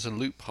shot at a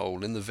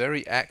loophole in the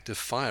very act of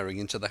firing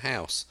into the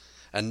house,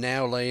 and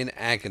now lay in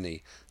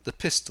agony, the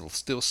pistol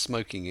still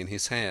smoking in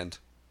his hand.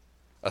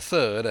 A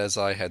third, as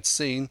I had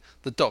seen,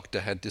 the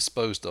doctor had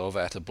disposed of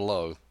at a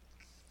blow.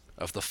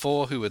 Of the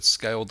 4 who had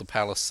scaled the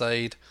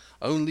palisade,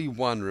 only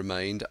one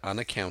remained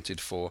unaccounted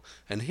for,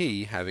 and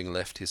he, having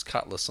left his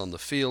cutlass on the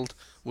field,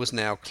 was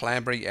now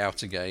clambering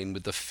out again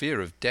with the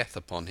fear of death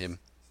upon him.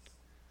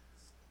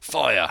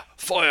 "Fire!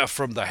 Fire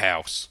from the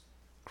house!"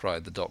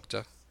 cried the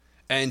doctor.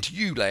 "And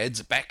you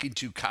lads back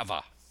into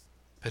cover!"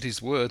 But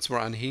his words were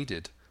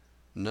unheeded.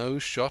 No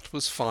shot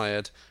was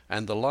fired,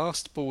 and the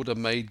last boarder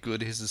made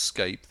good his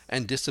escape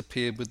and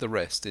disappeared with the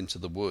rest into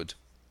the wood.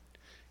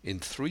 In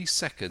 3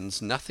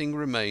 seconds nothing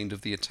remained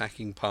of the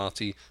attacking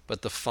party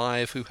but the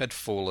 5 who had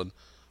fallen,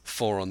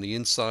 4 on the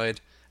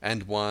inside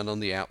and 1 on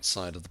the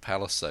outside of the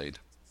palisade.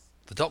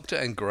 The doctor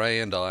and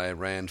Gray and I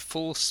ran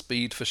full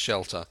speed for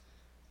shelter,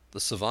 The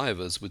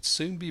survivors would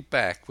soon be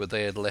back where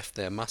they had left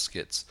their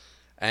muskets,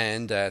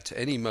 and at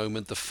any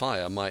moment the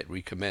fire might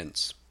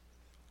recommence.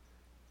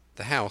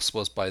 The house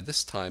was by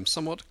this time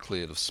somewhat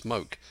cleared of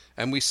smoke,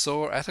 and we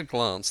saw at a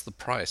glance the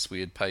price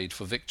we had paid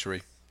for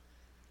victory.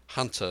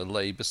 Hunter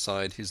lay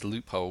beside his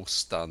loophole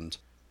stunned.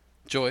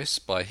 Joyce,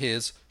 by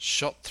his,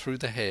 shot through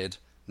the head,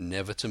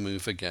 never to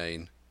move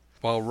again,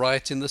 while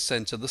right in the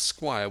centre the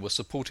squire was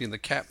supporting the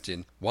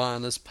captain,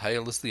 one as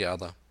pale as the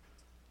other.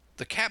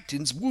 "The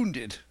captain's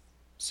wounded,"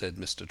 said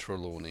Mr.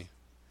 Trelawney.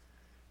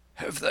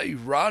 "Have they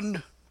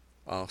run?"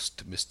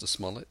 asked Mr.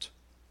 Smollett.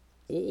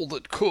 "All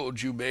that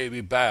could, you may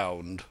be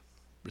bound,"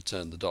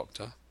 returned the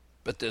doctor.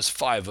 "But there's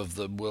 5 of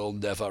them will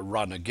never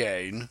run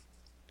again."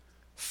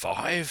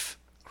 "5?"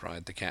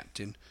 cried the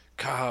captain.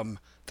 "Come,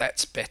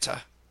 that's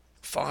better.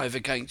 5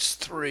 against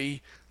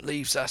 3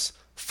 leaves us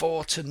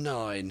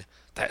 4-9.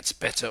 That's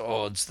better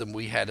odds than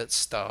we had at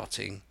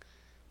starting.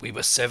 We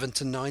were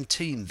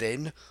 7-19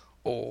 then,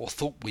 or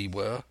thought we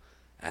were,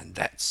 and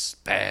that's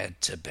bad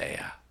to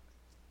bear."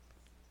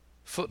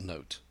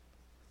 Footnote: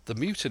 the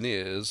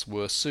mutineers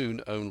were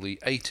soon only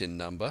 8 in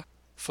number,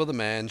 for the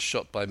man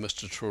shot by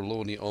Mr.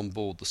 Trelawney on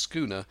board the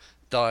schooner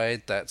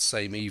died that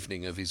same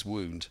evening of his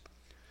wound.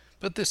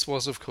 But this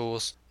was, of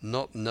course,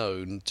 not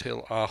known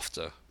till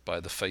after by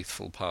the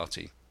faithful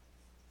party.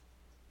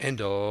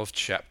 End of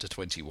chapter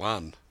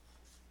 21.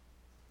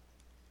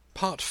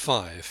 Part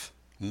 5.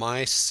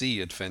 My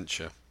Sea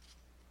Adventure.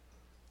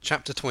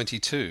 Chapter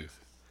 22.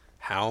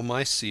 How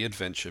my sea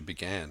adventure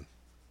began.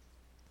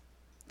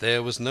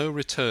 There was no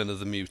return of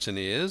the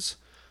mutineers,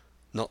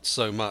 not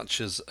so much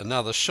as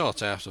another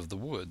shot out of the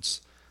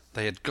woods.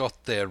 They had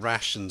got their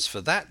rations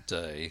for that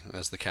day,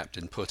 as the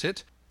captain put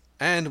it,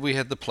 and we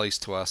had the place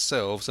to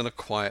ourselves and a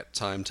quiet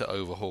time to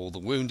overhaul the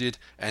wounded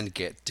and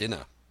get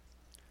dinner.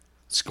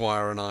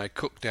 Squire and I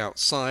cooked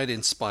outside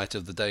in spite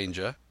of the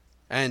danger,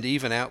 and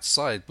even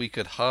outside we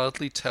could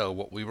hardly tell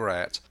what we were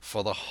at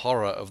for the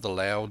horror of the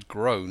loud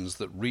groans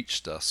that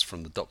reached us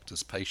from the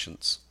doctor's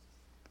patients.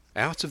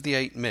 Out of the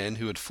 8 men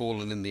who had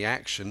fallen in the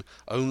action,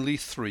 only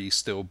 3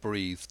 still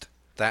breathed.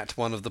 That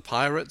one of the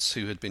pirates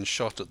who had been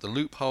shot at the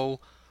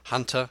loophole,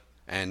 Hunter,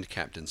 and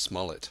Captain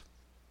Smollett.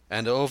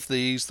 And of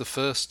these the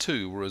first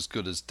 2 were as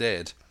good as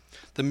dead.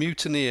 The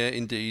mutineer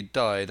indeed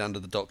died under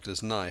the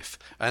doctor's knife,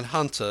 and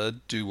Hunter,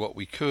 do what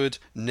we could,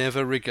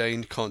 never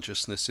regained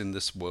consciousness in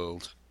this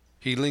world.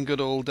 He lingered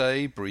all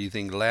day,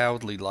 breathing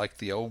loudly like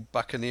the old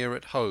buccaneer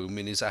at home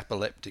in his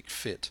apoplectic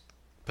fit.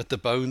 But the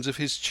bones of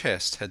his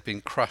chest had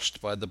been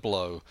crushed by the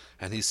blow,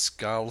 and his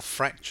skull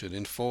fractured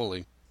in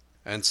falling,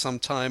 and some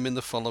time in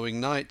the following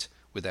night,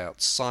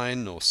 without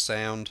sign nor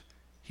sound,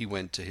 he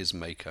went to his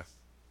Maker.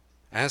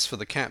 As for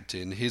the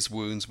captain, his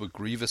wounds were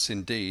grievous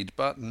indeed,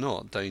 but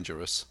not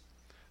dangerous.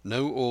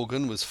 No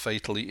organ was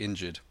fatally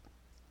injured.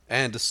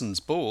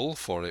 Anderson's ball,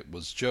 for it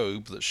was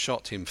Job that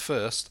shot him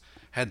first,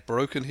 had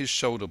broken his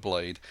shoulder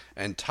blade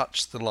and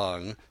touched the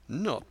lung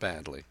not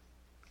badly.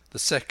 The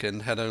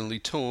second had only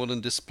torn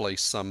and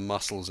displaced some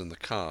muscles in the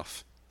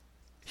calf.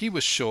 He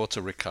was sure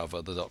to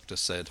recover, the doctor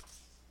said.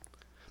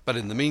 But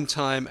in the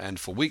meantime, and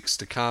for weeks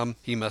to come,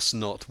 he must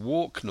not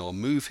walk nor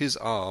move his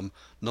arm,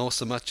 nor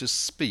so much as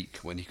speak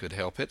when he could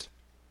help it.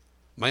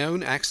 My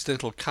own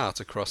accidental cut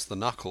across the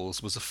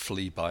knuckles was a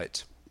flea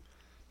bite.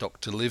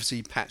 Dr.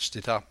 Livesey patched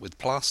it up with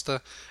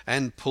plaster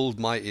and pulled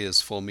my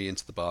ears for me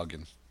into the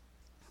bargain.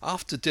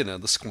 After dinner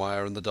the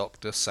squire and the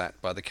doctor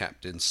sat by the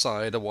captain's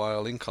side a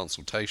while in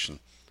consultation,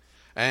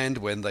 and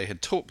when they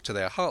had talked to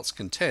their hearts'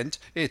 content,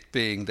 it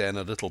being then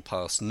a little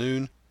past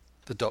noon,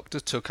 the doctor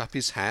took up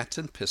his hat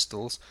and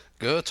pistols,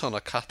 girt on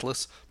a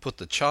cutlass, put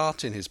the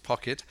chart in his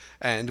pocket,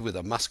 and, with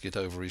a musket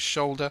over his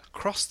shoulder,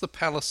 crossed the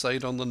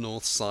palisade on the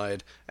north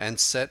side and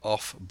set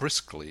off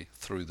briskly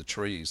through the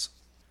trees.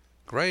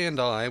 Gray and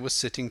I were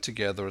sitting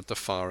together at the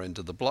far end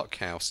of the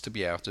blockhouse to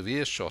be out of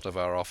earshot of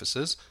our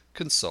officers,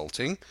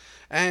 consulting,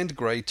 and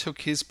Gray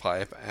took his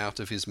pipe out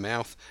of his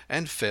mouth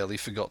and fairly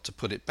forgot to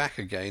put it back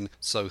again,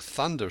 so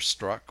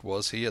thunderstruck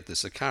was he at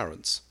this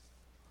occurrence.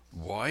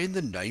 "Why in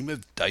the name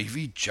of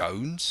Davy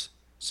Jones,"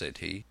 said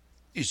he,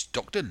 "is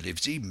Dr.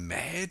 Livesey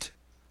mad?"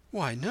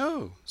 "Why,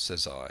 no,"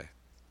 says I.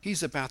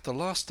 "He's about the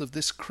last of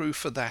this crew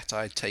for that,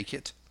 I take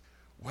it."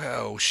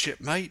 "Well,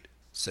 shipmate,"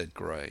 said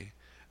Gray,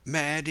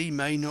 "mad he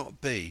may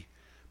not be,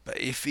 but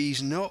if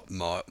he's not,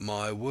 mark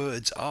my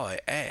words, I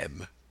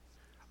am."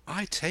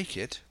 "I take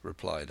it,"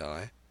 replied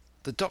I.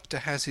 "The doctor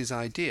has his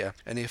idea,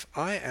 and if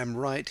I am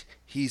right,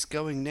 he's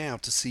going now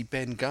to see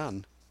Ben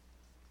Gunn."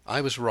 I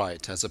was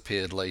right, as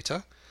appeared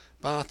later,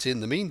 but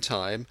in the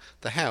meantime,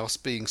 the house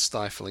being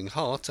stifling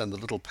hot and the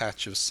little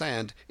patch of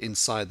sand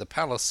inside the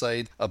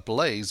palisade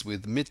ablaze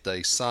with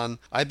midday sun,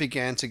 I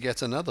began to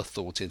get another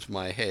thought into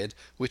my head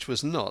which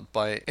was not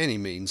by any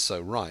means so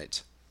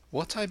right.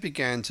 What I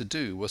began to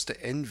do was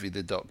to envy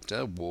the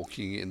doctor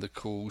walking in the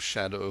cool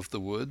shadow of the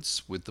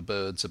woods with the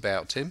birds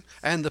about him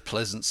and the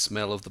pleasant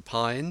smell of the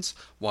pines,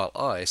 while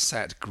I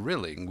sat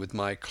grilling with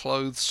my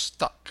clothes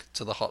stuck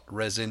to the hot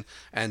resin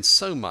and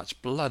so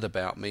much blood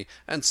about me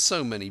and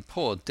so many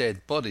poor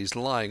dead bodies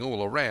lying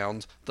all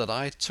around that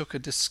I took a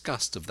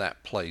disgust of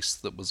that place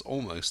that was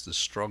almost as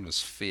strong as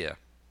fear.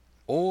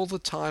 All the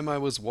time I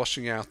was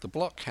washing out the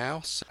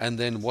blockhouse and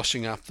then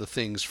washing up the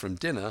things from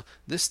dinner,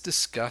 this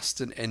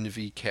disgust and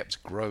envy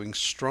kept growing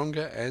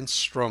stronger and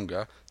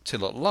stronger,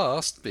 till at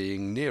last,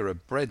 being near a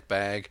bread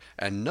bag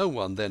and no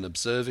one then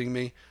observing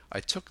me,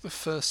 I took the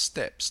first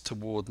steps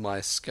toward my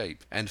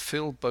escape and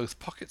filled both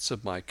pockets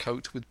of my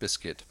coat with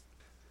biscuit.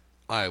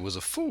 I was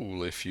a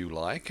fool, if you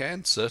like,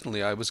 and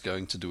certainly I was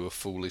going to do a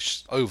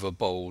foolish,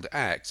 over-bold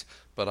act,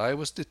 but I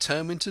was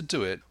determined to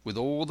do it with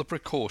all the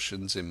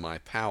precautions in my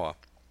power.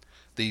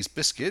 These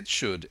biscuits,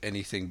 should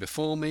anything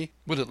befall me,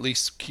 would at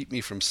least keep me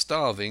from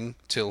starving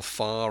till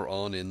far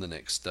on in the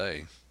next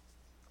day.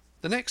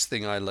 The next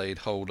thing I laid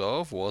hold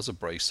of was a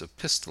brace of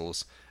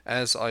pistols.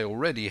 As I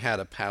already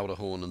had a powder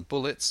horn and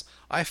bullets,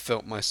 I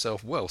felt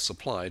myself well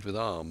supplied with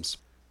arms.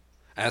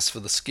 As for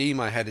the scheme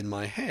I had in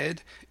my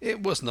head,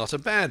 it was not a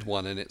bad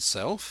one in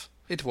itself.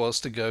 It was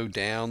to go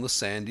down the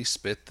sandy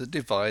spit that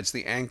divides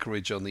the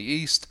anchorage on the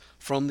east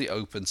from the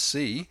open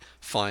sea,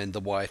 find the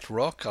white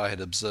rock I had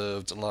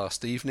observed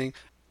last evening,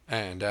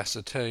 and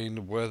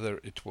ascertain whether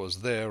it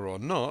was there or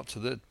not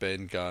that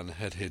Ben Gunn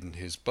had hidden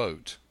his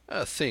boat.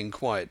 A thing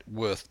quite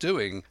worth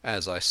doing,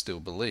 as I still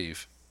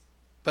believe.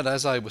 But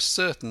as I was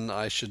certain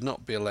I should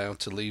not be allowed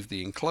to leave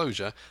the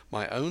enclosure,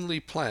 my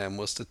only plan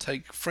was to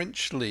take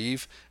French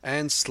leave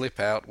and slip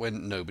out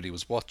when nobody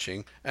was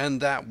watching, and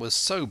that was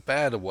so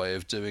bad a way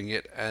of doing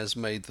it as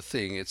made the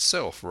thing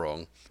itself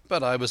wrong.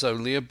 But I was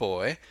only a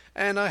boy,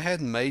 and I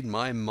had made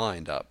my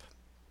mind up.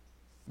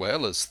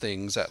 Well, as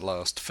things at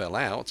last fell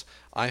out,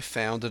 I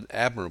found an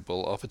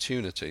admirable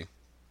opportunity.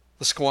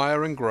 The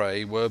squire and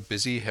Gray were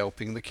busy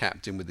helping the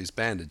captain with his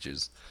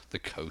bandages. The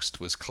coast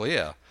was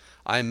clear.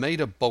 I made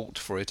a bolt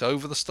for it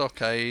over the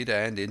stockade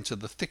and into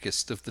the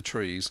thickest of the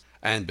trees,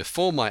 and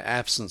before my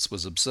absence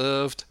was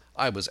observed,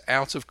 I was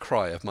out of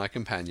cry of my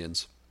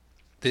companions.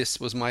 This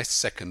was my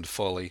second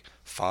folly,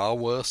 far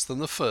worse than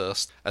the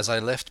first, as I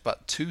left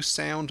but 2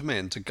 sound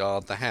men to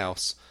guard the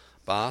house,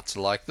 but,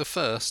 like the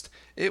first,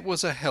 it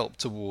was a help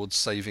towards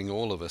saving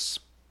all of us.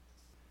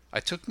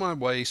 I took my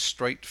way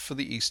straight for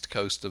the east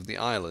coast of the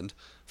island,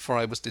 for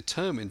I was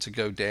determined to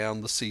go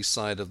down the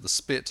seaside of the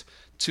spit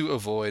to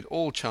avoid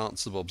all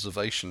chance of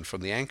observation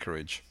from the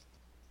anchorage.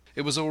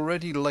 It was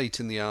already late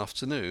in the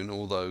afternoon,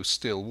 although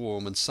still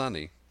warm and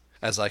sunny.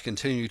 As I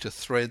continued to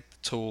thread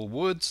the tall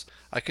woods,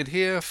 I could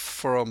hear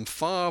from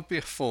far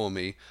before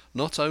me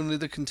not only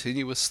the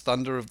continuous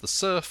thunder of the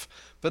surf,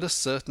 but a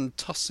certain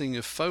tossing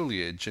of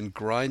foliage and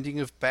grinding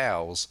of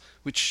boughs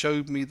which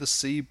showed me the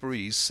sea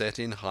breeze set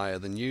in higher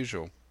than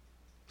usual.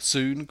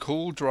 Soon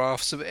cool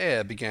draughts of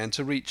air began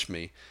to reach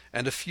me,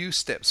 and a few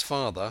steps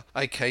farther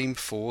I came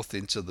forth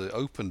into the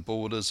open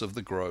borders of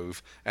the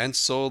grove, and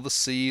saw the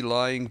sea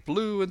lying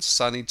blue and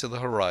sunny to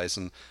the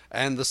horizon,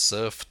 and the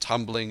surf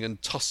tumbling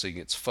and tossing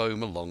its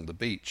foam along the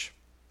beach.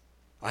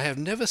 I have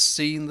never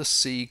seen the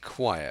sea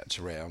quiet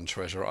round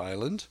Treasure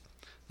Island.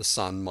 The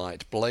sun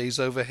might blaze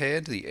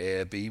overhead, the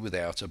air be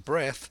without a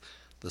breath,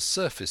 the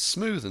surface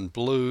smooth and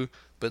blue,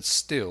 but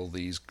still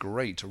these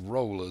great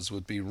rollers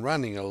would be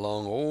running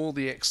along all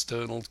the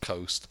external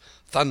coast,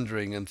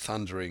 thundering and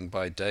thundering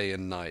by day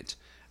and night,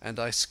 and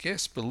I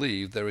scarce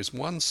believe there is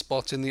one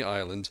spot in the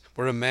island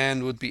where a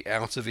man would be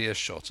out of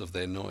earshot of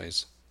their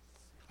noise.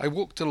 I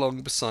walked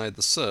along beside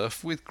the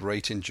surf with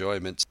great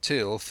enjoyment,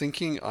 till,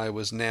 thinking I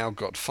was now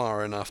got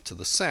far enough to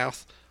the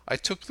south, I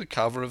took the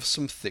cover of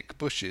some thick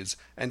bushes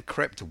and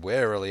crept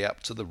warily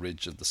up to the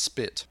ridge of the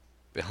spit.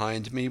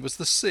 Behind me was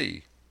the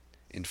sea.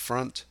 In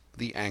front,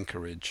 the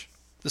anchorage.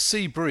 The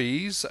sea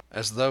breeze,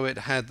 as though it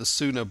had the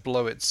sooner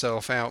blow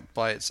itself out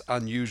by its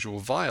unusual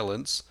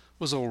violence,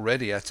 was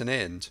already at an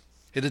end.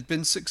 It had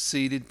been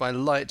succeeded by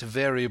light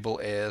variable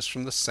airs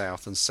from the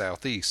south and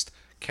southeast,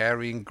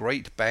 carrying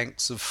great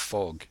banks of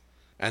fog,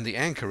 and the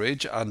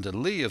anchorage under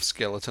lee of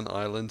Skeleton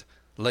Island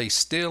lay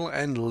still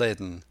and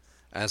leaden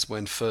as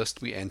when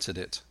first we entered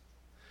it.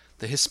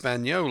 The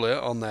Hispaniola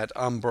on that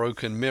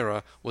unbroken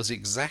mirror was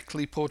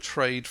exactly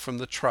portrayed from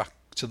the truck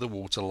to the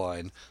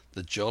waterline,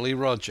 the Jolly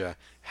Roger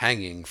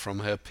hanging from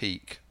her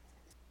peak.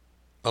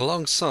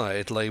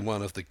 Alongside lay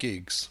one of the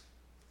gigs.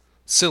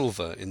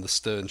 Silver in the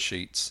stern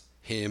sheets,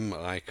 him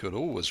I could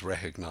always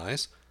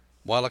recognize,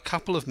 while a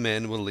couple of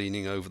men were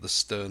leaning over the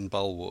stern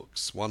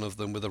bulwarks, one of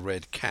them with a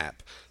red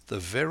cap, the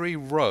very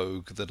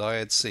rogue that I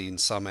had seen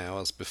some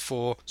hours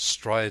before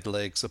stride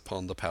legs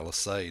upon the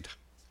palisade.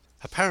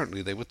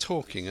 Apparently they were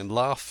talking and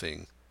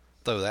laughing,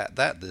 though at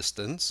that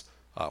distance,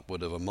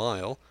 upward of a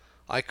mile,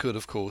 I could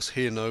of course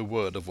hear no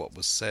word of what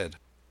was said.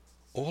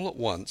 All at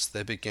once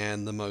there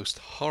began the most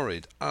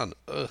horrid,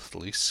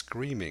 unearthly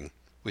screaming,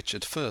 which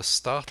at first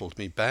startled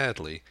me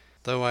badly,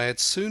 though I had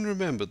soon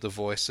remembered the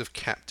voice of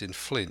Captain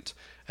Flint,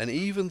 and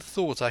even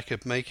thought I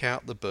could make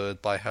out the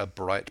bird by her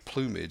bright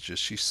plumage as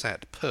she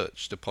sat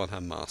perched upon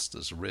her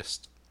master's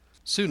wrist.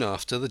 Soon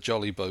after, the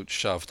jolly boat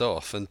shoved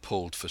off and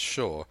pulled for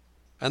shore,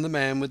 and the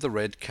man with the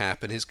red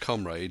cap and his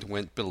comrade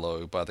went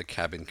below by the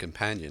cabin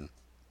companion.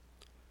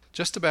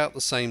 Just about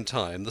the same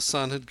time the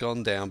sun had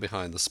gone down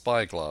behind the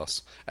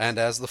spyglass, and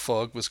as the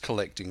fog was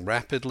collecting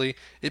rapidly,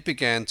 it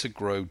began to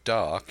grow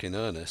dark in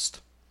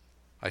earnest.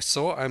 I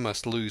saw I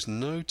must lose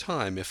no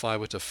time if I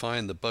were to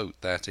find the boat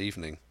that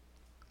evening.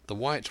 The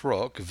white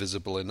rock,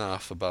 visible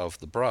enough above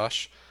the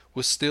brush,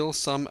 was still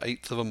some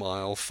eighth of a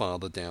mile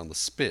farther down the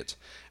spit,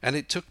 and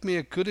it took me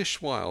a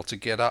goodish while to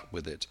get up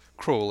with it,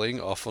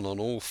 crawling often on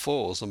all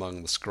fours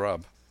among the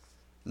scrub.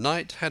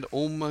 Night had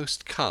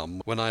almost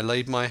come when I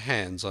laid my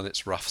hands on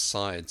its rough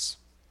sides.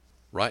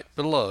 Right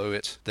below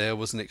it there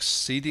was an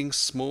exceeding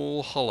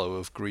small hollow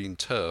of green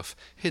turf,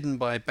 hidden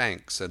by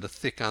banks and a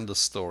thick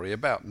understory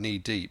about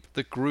knee-deep,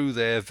 that grew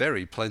there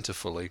very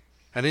plentifully,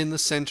 and in the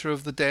centre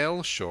of the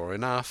dell, sure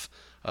enough,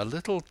 a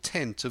little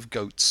tent of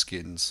goat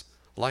skins,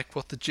 like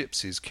what the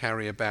gypsies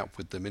carry about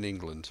with them in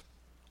England.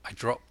 I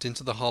dropped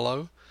into the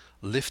hollow,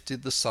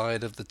 lifted the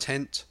side of the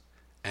tent,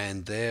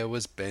 and there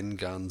was Ben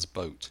Gunn's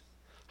boat.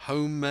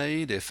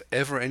 Homemade, if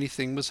ever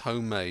anything was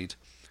homemade,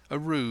 a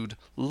rude,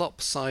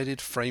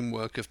 lopsided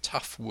framework of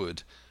tough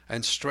wood,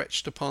 and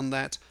stretched upon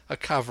that a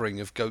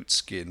covering of goat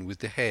skin with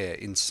the hair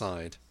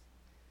inside.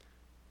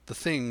 The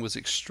thing was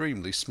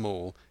extremely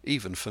small,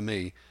 even for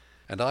me,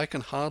 and I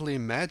can hardly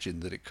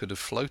imagine that it could have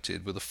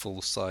floated with a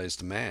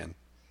full-sized man.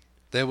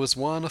 There was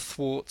one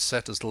athwart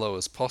set as low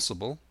as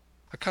possible,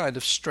 a kind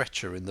of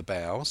stretcher in the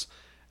bows,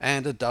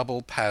 and a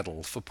double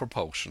paddle for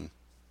propulsion.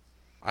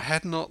 I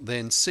had not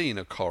then seen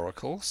a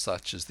coracle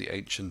such as the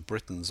ancient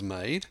Britons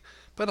made,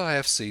 but I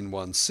have seen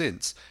one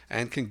since,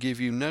 and can give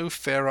you no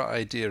fairer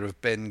idea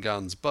of Ben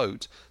Gunn's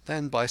boat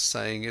than by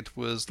saying it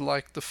was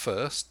like the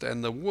first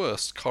and the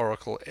worst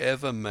coracle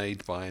ever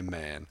made by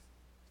man.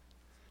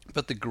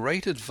 But the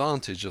great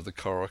advantage of the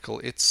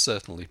coracle it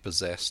certainly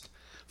possessed,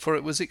 for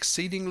it was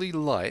exceedingly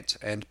light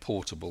and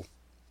portable.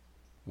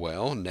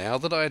 Well, now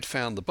that I had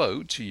found the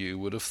boat, you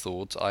would have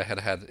thought I had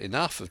had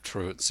enough of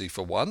truancy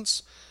for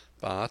once,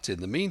 but in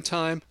the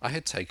meantime I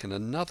had taken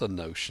another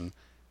notion,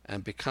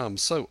 and become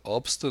so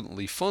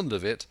obstinately fond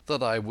of it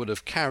that I would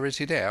have carried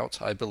it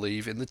out, I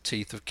believe, in the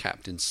teeth of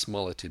Captain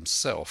Smollett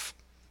himself.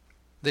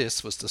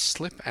 This was to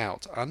slip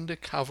out under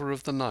cover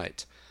of the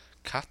night,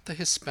 cut the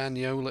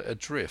Hispaniola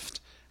adrift,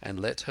 and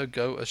let her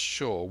go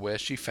ashore where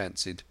she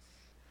fancied.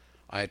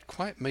 I had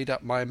quite made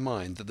up my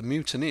mind that the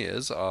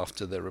mutineers,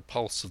 after their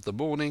repulse of the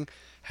morning,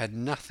 had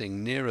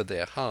nothing nearer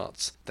their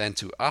hearts than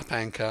to up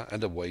anchor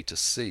and away to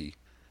sea.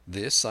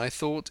 This, I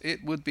thought,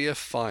 it would be a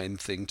fine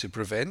thing to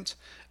prevent,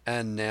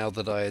 and now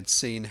that I had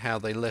seen how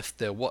they left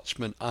their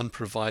watchmen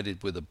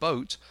unprovided with a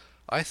boat,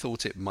 I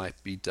thought it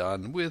might be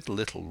done with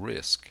little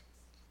risk.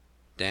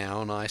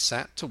 Down I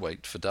sat to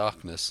wait for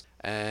darkness,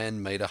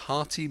 and made a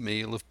hearty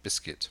meal of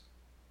biscuit.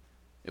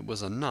 It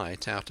was a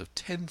night out of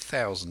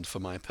 10,000 for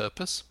my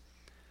purpose.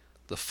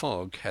 The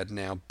fog had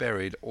now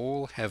buried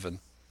all heaven.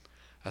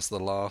 As the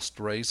last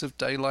rays of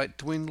daylight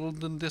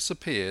dwindled and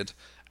disappeared,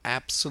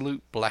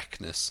 absolute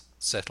blackness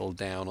settled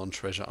down on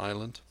Treasure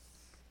Island.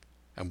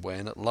 And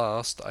when at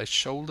last I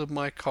shouldered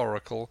my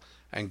coracle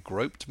and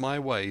groped my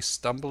way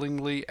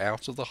stumblingly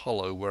out of the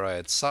hollow where I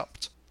had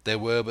supped, there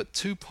were but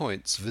 2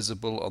 points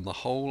visible on the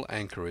whole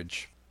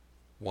anchorage.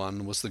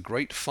 One was the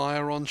great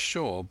fire on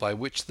shore by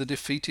which the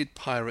defeated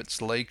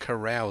pirates lay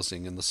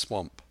carousing in the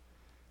swamp.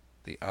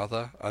 The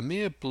other, a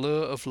mere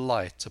blur of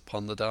light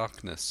upon the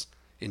darkness,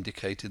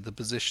 indicated the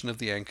position of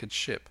the anchored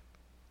ship.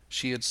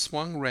 She had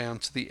swung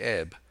round to the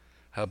ebb.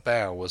 Her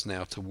bow was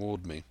now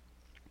toward me.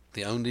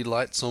 The only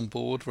lights on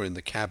board were in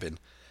the cabin,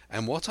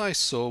 and what I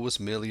saw was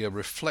merely a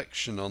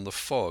reflection on the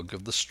fog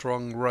of the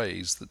strong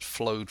rays that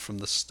flowed from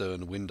the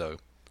stern window.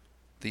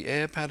 The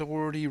ebb had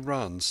already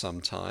run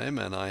some time,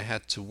 and I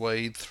had to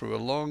wade through a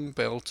long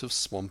belt of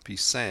swampy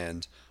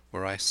sand,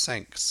 where I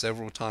sank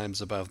several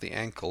times above the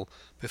ankle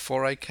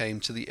before I came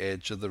to the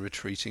edge of the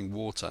retreating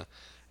water,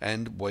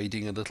 and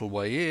wading a little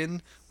way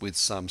in, with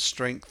some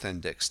strength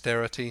and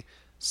dexterity,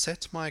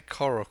 set my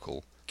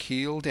coracle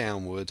keel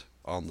downward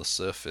on the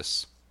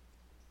surface.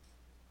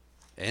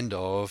 End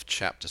of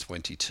Chapter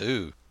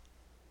 22.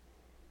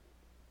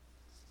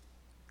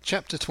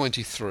 Chapter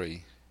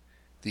 23.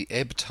 The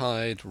Ebb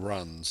Tide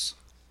Runs.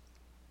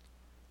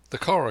 The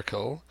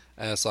coracle,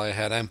 as I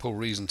had ample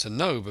reason to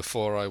know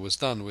before I was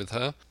done with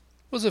her,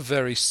 was a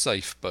very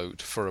safe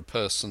boat for a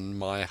person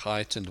my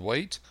height and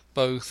weight,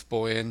 both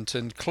buoyant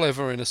and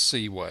clever in a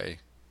sea way.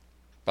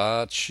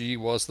 But she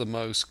was the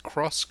most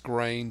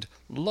cross-grained,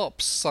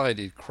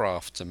 lopsided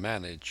craft to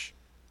manage.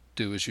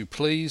 Do as you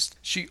pleased,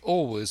 she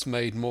always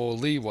made more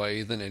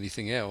leeway than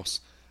anything else,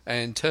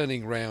 and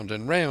turning round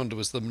and round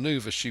was the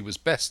manoeuvre she was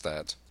best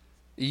at.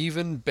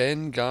 Even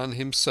Ben Gunn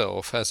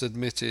himself has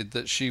admitted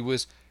that she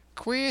was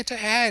queer to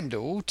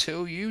handle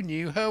till you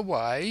knew her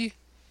way.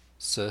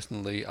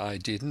 Certainly I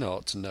did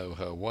not know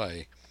her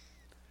way.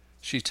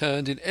 She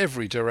turned in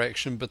every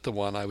direction but the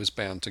one I was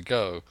bound to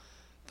go.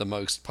 The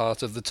most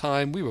part of the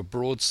time we were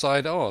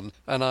broadside on,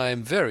 and I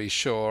am very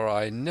sure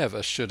I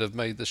never should have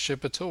made the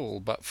ship at all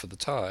but for the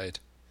tide.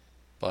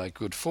 By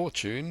good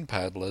fortune,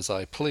 paddle as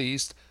I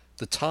pleased,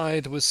 the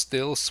tide was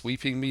still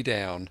sweeping me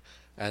down,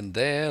 and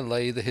there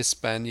lay the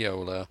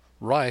Hispaniola,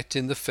 right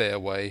in the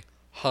fairway,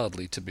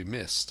 hardly to be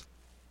missed.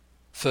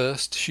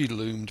 First she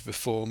loomed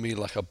before me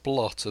like a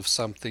blot of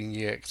something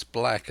yet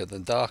blacker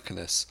than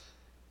darkness.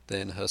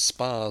 Then her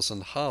spars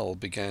and hull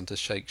began to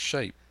take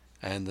shape,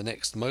 and the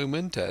next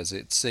moment, as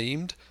it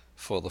seemed,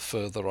 for the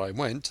further I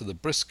went the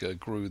brisker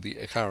grew the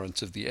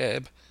current of the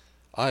ebb,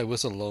 I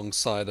was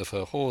alongside of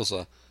her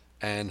hawser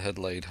and had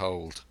laid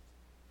hold.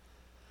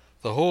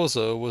 The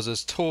hawser was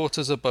as taut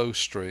as a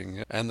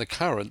bowstring, and the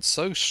current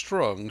so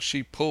strong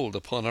she pulled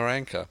upon her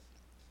anchor.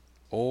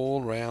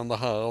 All round the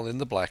hull in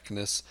the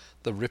blackness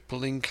the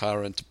rippling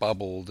current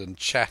bubbled and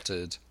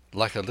chattered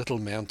like a little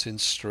mountain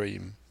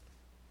stream.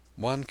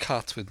 One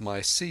cut with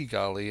my sea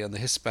gully and the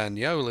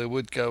Hispaniola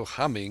would go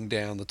humming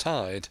down the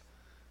tide.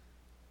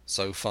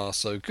 So far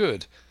so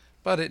good,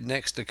 but it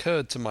next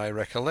occurred to my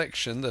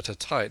recollection that a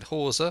tight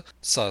hawser,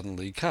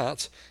 suddenly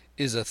cut,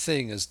 is a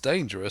thing as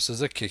dangerous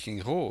as a kicking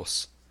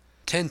horse.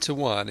 10 to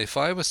 1, if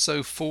I was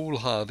so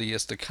foolhardy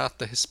as to cut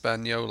the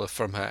Hispaniola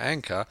from her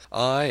anchor,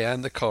 I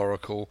and the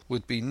coracle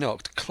would be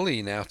knocked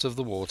clean out of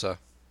the water.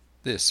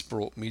 This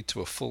brought me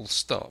to a full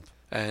stop,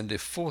 and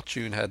if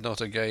fortune had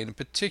not again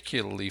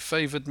particularly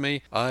favoured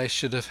me, I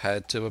should have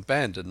had to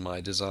abandon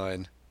my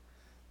design.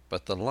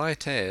 But the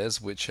light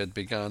airs which had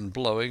begun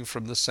blowing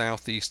from the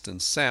southeast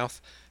and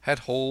south had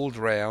hauled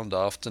round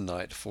after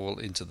nightfall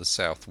into the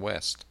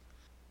southwest.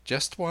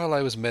 Just while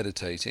I was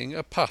meditating,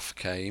 a puff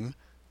came,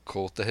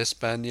 caught the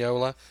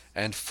Hispaniola,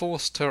 and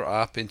forced her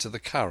up into the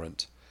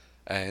current,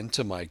 and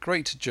to my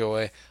great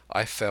joy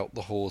I felt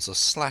the hawser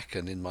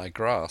slacken in my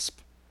grasp,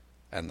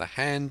 and the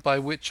hand by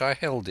which I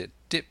held it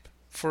dip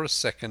for a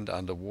second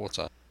under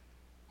water.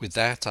 With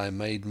that I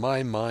made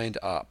my mind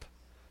up,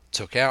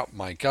 took out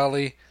my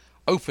gully,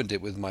 opened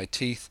it with my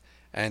teeth,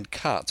 and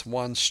cut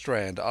one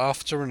strand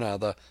after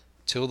another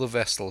till the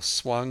vessel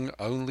swung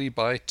only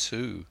by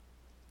 2.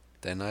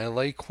 Then I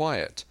lay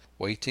quiet,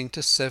 waiting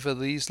to sever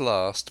these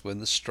last when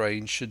the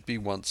strain should be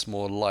once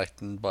more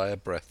lightened by a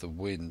breath of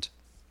wind.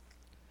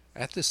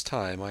 At this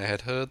time I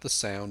had heard the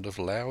sound of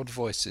loud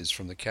voices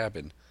from the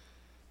cabin,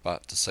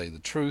 but, to say the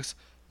truth,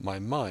 my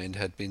mind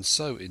had been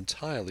so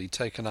entirely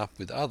taken up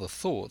with other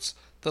thoughts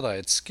that I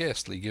had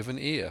scarcely given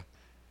ear.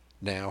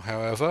 Now,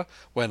 however,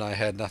 when I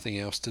had nothing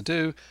else to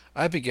do,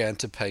 I began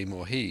to pay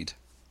more heed.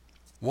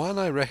 One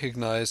I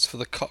recognized for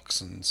the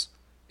coxswains,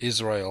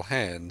 Israel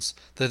Hands,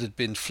 that had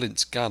been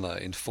Flint's gunner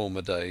in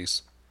former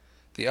days.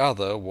 The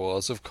other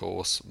was, of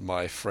course,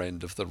 my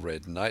friend of the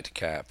red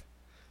nightcap.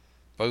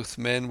 Both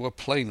men were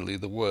plainly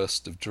the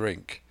worst of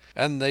drink,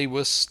 and they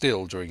were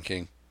still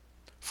drinking.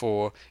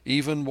 For,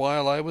 even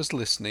while I was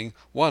listening,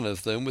 one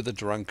of them, with a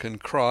drunken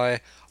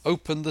cry,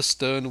 opened the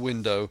stern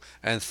window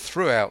and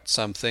threw out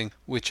something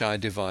which I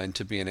divined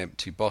to be an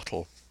empty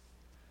bottle.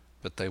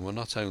 But they were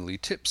not only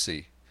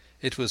tipsy,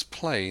 it was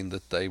plain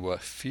that they were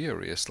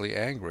furiously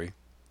angry.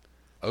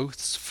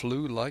 Oaths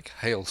flew like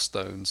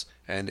hailstones,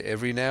 and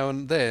every now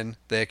and then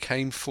there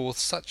came forth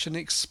such an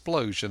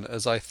explosion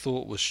as I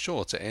thought was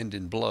sure to end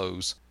in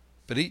blows.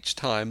 But each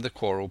time the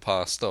quarrel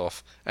passed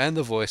off, and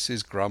the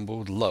voices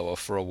grumbled lower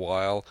for a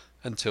while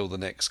until the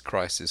next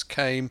crisis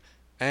came,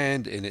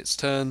 and in its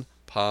turn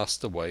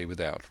passed away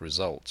without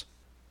result.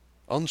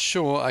 On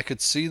shore I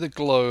could see the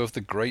glow of the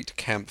great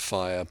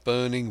campfire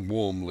burning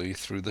warmly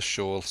through the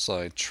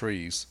shoreside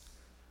trees.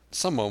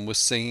 Someone was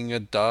singing a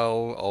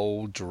dull,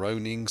 old,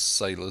 droning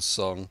sailor's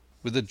song,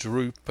 with a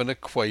droop and a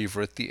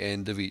quaver at the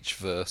end of each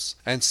verse,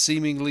 and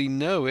seemingly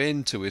no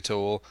end to it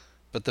all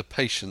but the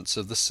patience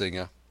of the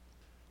singer.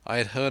 I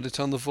had heard it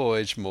on the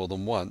voyage more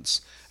than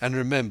once, and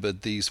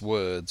remembered these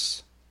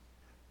words: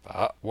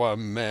 "But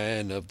one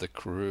man of the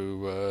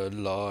crew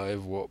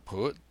alive, what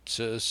put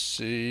to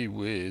sea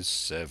with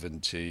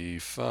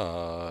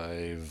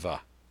 75.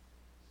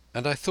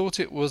 And I thought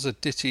it was a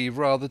ditty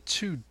rather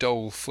too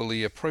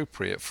dolefully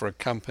appropriate for a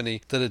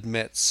company that had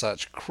met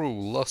such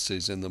cruel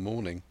losses in the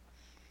morning.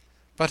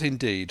 But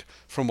indeed,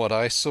 from what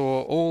I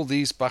saw, all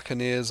these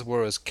buccaneers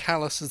were as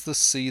callous as the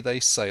sea they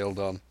sailed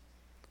on.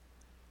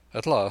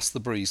 At last the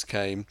breeze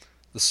came,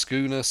 the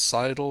schooner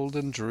sidled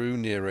and drew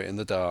nearer in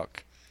the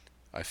dark.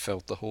 I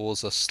felt the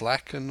hawser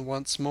slacken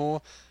once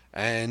more,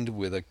 and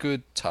with a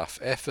good tough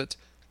effort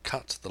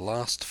cut the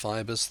last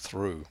fibres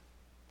through.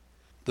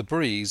 The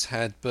breeze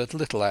had but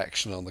little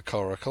action on the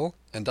coracle,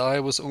 and I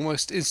was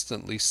almost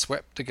instantly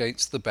swept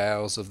against the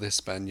bows of the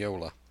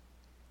Hispaniola.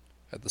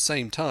 At the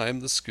same time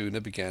the schooner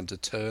began to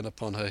turn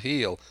upon her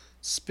heel,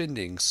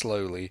 spinning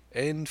slowly,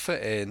 end for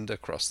end,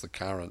 across the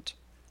current.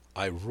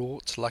 I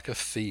wrought like a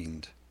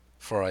fiend,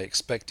 for I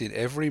expected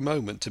every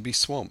moment to be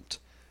swamped,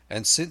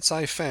 and since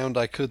I found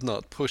I could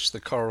not push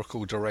the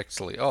coracle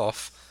directly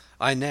off,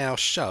 I now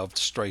shoved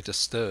straight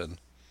astern.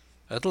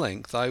 At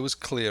length I was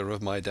clear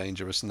of my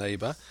dangerous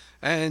neighbour,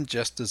 and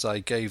just as I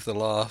gave the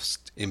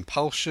last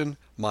impulsion,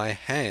 my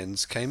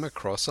hands came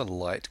across a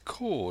light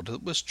cord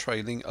that was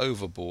trailing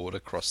overboard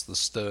across the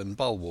stern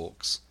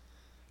bulwarks.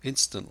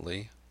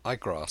 Instantly I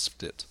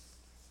grasped it.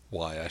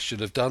 Why I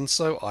should have done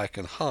so I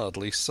can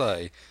hardly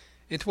say.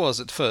 It was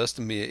at first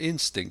mere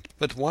instinct,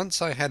 but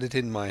once I had it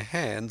in my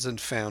hands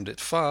and found it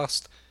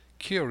fast,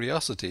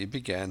 curiosity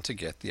began to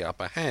get the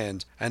upper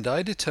hand, and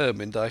I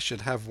determined I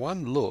should have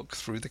one look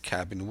through the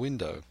cabin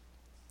window.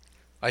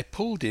 I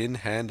pulled in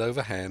hand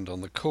over hand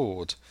on the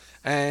cord,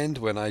 and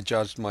when I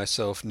judged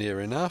myself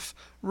near enough,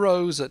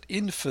 rose at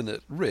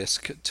infinite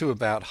risk to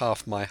about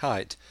half my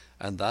height,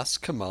 and thus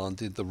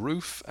commanded the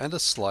roof and a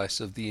slice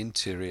of the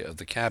interior of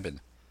the cabin.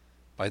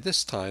 By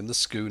this time the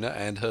schooner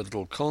and her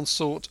little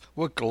consort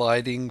were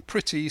gliding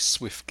pretty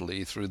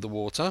swiftly through the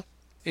water.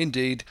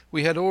 Indeed,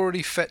 we had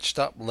already fetched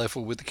up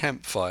level with the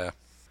campfire.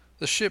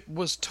 The ship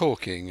was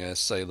talking, as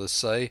sailors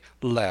say,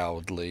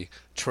 loudly,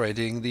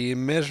 treading the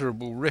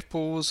immeasurable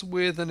ripples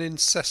with an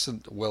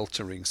incessant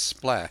weltering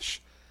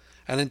splash,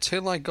 and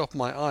until I got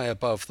my eye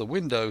above the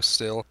window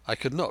sill I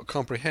could not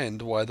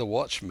comprehend why the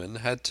watchman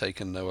had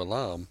taken no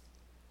alarm.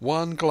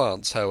 One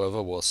glance,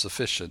 however, was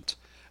sufficient,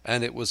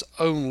 and it was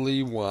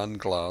only one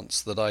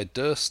glance that I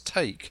durst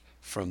take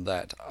from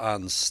that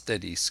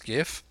unsteady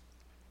skiff.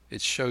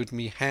 It showed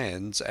me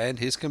Hans and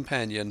his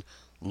companion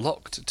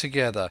locked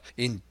together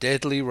in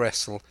deadly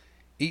wrestle,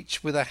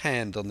 each with a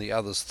hand on the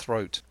other's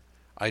throat.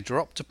 I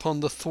dropped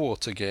upon the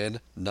thwart again,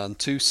 none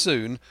too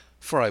soon,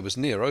 for I was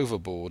near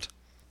overboard.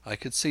 I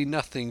could see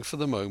nothing for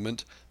the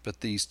moment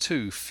but these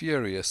two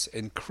furious,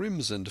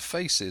 encrimsoned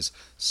faces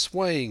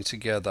swaying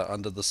together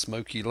under the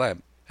smoky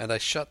lamp, and I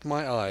shut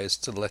my eyes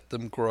to let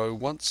them grow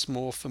once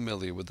more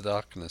familiar with the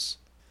darkness.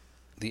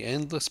 The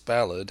endless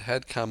ballad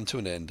had come to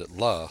an end at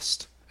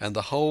last, and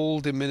the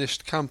whole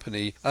diminished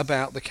company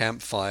about the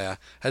campfire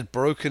had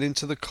broken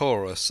into the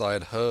chorus I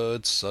had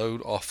heard so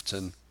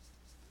often.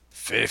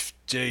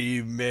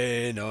 50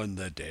 men on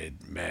the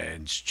dead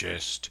man's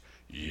chest,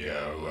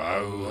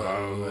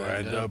 yo-ho-ho,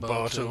 and a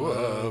bottle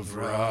of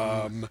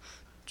rum.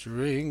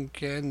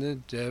 Drink and the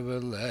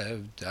devil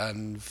have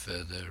done for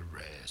the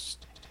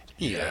rest.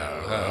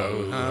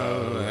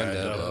 Yo-ho-ho, and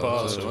a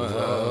bottle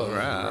of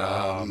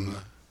rum.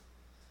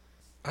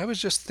 I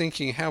was just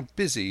thinking how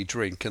busy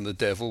Drink and the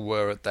Devil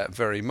were at that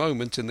very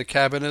moment in the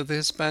cabin of the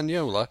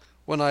Hispaniola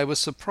when I was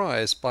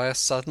surprised by a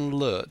sudden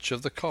lurch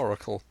of the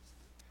coracle.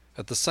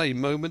 At the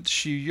same moment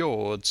she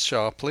yawed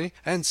sharply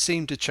and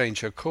seemed to change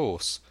her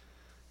course.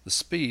 The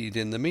speed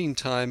in the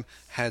meantime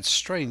had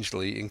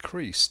strangely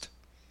increased.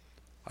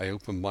 I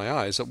opened my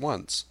eyes at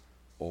once.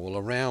 All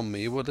around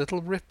me were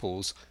little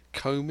ripples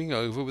combing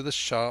over with a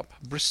sharp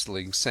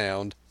bristling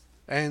sound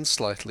and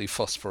slightly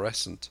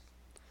phosphorescent.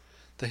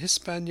 The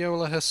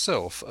Hispaniola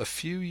herself, a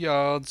few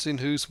yards in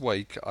whose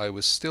wake I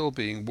was still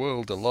being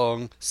whirled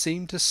along,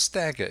 seemed to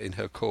stagger in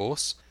her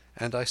course,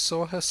 and I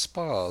saw her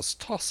spars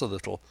toss a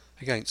little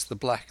against the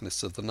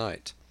blackness of the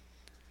night.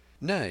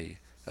 Nay,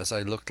 as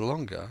I looked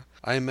longer,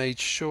 I made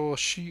sure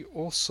she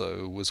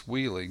also was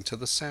wheeling to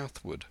the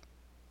southward.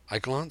 I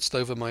glanced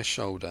over my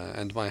shoulder,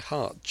 and my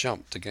heart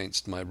jumped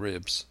against my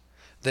ribs.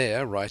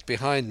 There, right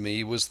behind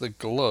me, was the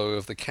glow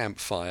of the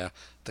campfire.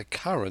 The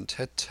current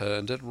had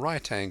turned at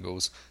right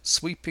angles,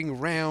 sweeping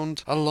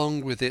round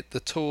along with it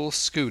the tall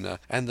schooner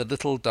and the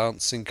little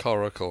dancing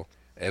coracle.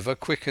 Ever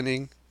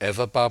quickening,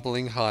 ever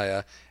bubbling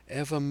higher,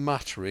 ever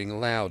muttering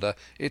louder,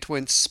 it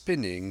went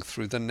spinning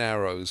through the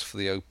narrows for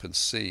the open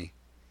sea.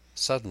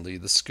 Suddenly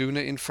the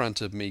schooner in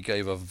front of me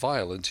gave a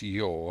violent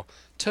yaw,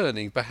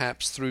 turning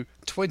perhaps through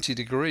 20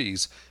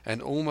 degrees,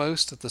 and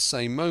almost at the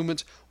same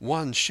moment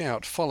one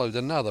shout followed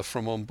another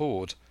from on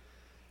board.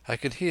 I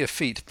could hear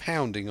feet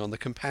pounding on the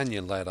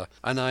companion ladder,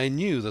 and I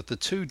knew that the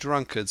two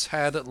drunkards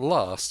had at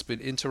last been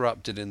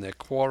interrupted in their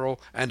quarrel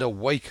and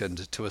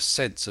awakened to a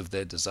sense of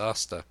their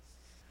disaster.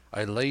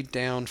 I laid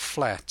down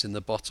flat in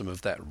the bottom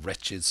of that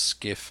wretched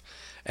skiff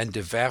and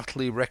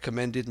devoutly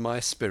recommended my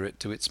spirit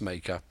to its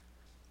Maker.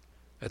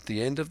 At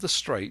the end of the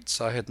straits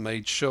I had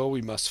made sure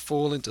we must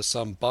fall into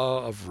some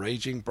bar of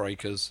raging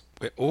breakers,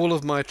 where all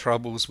of my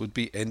troubles would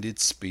be ended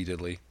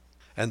speedily,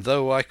 and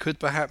though I could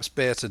perhaps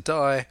bear to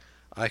die,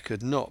 I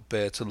could not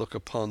bear to look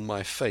upon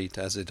my fate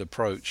as it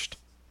approached.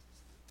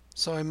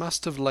 So I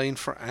must have lain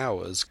for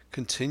hours,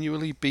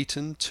 continually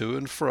beaten to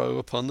and fro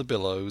upon the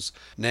billows,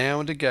 now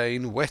and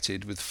again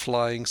wetted with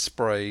flying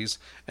sprays,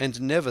 and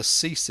never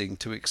ceasing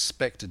to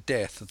expect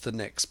death at the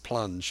next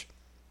plunge.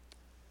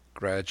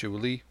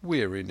 Gradually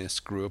weariness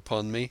grew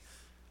upon me,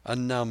 a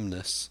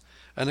numbness,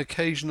 an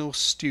occasional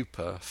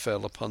stupor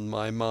fell upon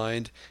my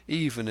mind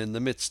even in the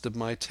midst of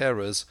my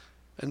terrors,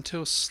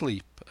 until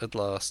sleep at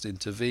last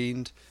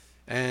intervened,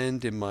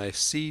 and in my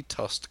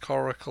sea-tossed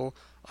coracle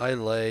I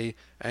lay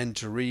and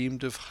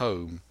dreamed of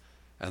home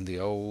and the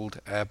old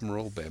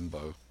Admiral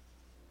Benbow.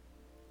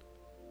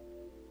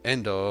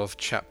 End of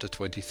chapter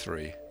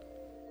 23.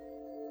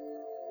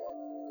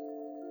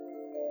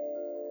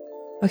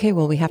 Okay,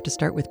 well, we have to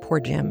start with poor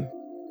Jim.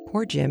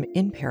 Poor Jim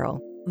in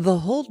peril. The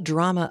whole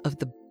drama of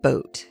the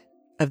boat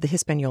of the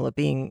Hispaniola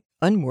being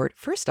unmoored,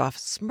 first off,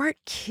 smart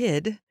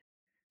kid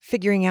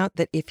figuring out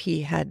that if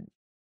he had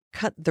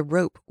cut the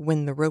rope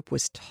when the rope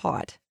was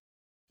taut,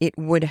 it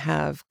would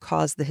have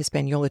caused the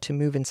Hispaniola to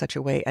move in such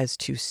a way as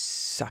to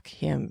suck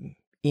him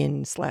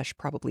in /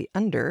 probably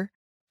under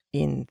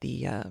in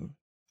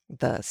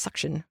the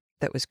suction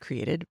that was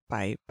created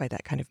by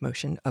that kind of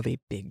motion of a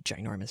big,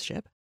 ginormous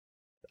ship.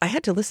 I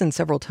had to listen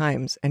several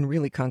times and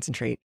really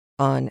concentrate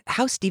on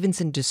how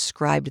Stevenson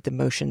described the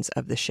motions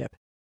of the ship.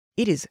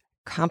 It is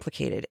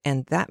complicated,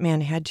 and that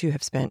man had to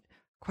have spent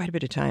quite a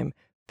bit of time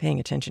paying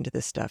attention to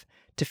this stuff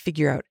to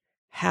figure out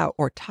how,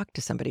 or talk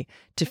to somebody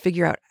to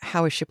figure out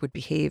how a ship would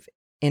behave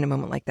in a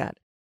moment like that.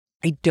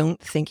 I don't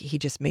think he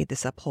just made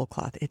this up whole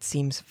cloth. It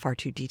seems far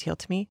too detailed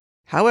to me.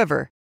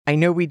 However, I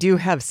know we do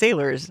have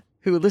sailors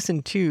who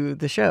listen to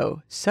the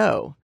show,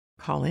 so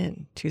call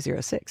in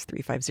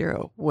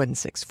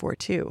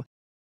 206-350-1642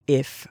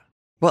 if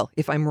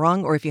I'm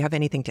wrong, or if you have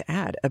anything to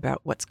add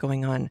about what's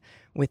going on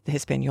with the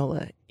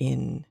Hispaniola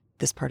in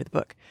this part of the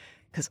book,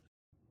 because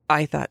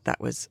I thought that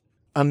was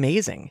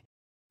amazing.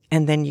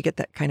 And then you get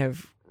that kind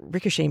of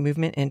ricochet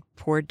movement, and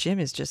poor Jim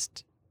is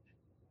just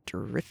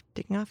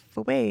drifting off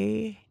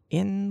away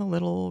in the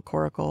little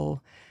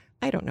coracle.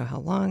 I don't know how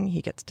long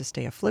he gets to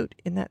stay afloat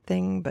in that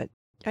thing, but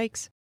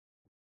yikes.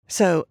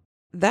 So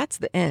that's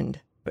the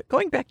end. But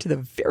going back to the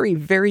very,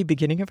 very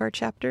beginning of our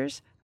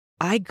chapters,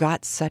 I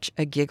got such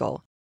a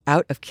giggle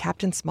out of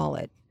Captain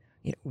Smollett,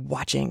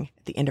 watching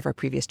at the end of our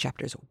previous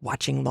chapters,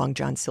 watching Long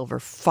John Silver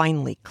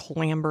finally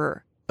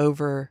clamber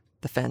over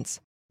the fence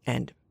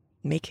and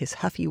make his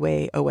huffy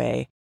way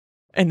away.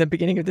 And the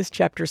beginning of this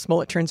chapter,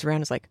 Smollett turns around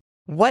and is like,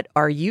 "What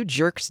are you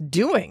jerks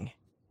doing?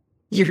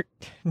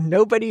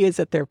 Nobody is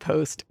at their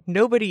post.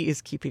 Nobody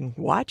is keeping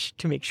watch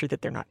to make sure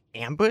that they're not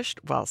ambushed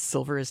while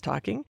Silver is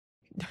talking.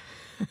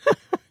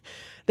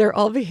 They're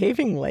all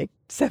behaving like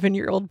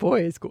 7-year-old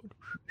boys going."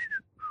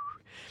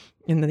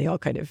 And then they all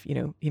kind of,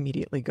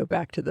 immediately go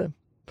back to the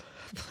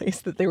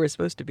place that they were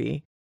supposed to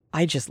be.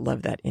 I just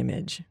love that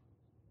image.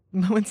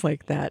 Moments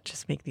like that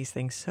just make these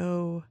things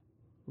so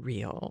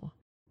real.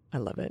 I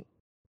love it.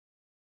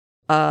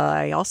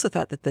 I also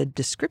thought that the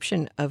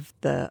description of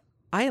the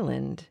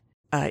island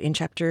in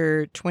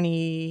chapter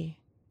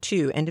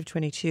 22, end of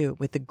 22,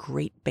 with the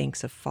great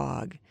banks of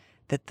fog,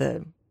 that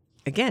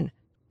again,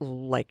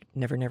 like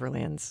Never Never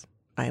Land's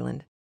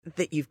island,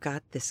 that you've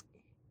got this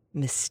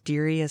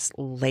mysterious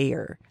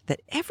layer that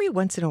every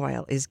once in a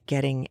while is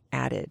getting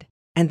added.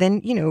 And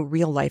then,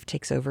 real life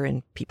takes over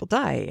and people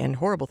die and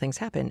horrible things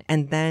happen.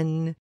 And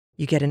then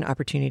you get an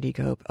opportunity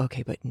to go,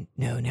 okay, but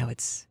no, now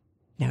it's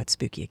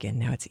spooky again.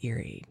 Now it's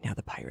eerie. Now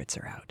the pirates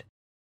are out.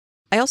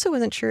 I also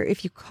wasn't sure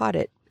if you caught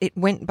it. It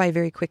went by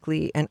very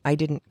quickly and I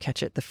didn't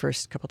catch it the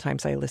first couple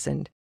times I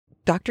listened.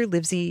 Dr.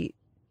 Livesey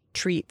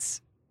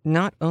treats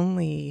not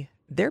only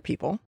their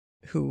people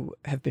who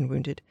have been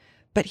wounded,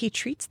 but he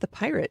treats the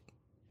pirate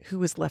who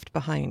was left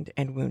behind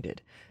and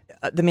wounded.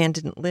 The man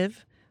didn't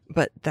live,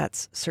 but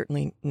that's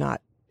certainly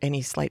not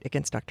any slight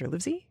against Dr.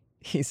 Livesey.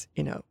 He's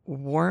in a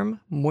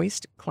warm,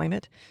 moist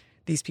climate.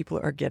 These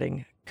people are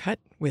getting cut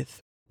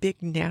with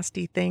big,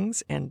 nasty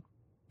things and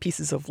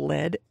pieces of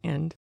lead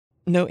and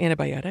no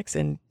antibiotics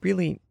and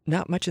really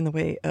not much in the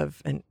way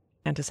of an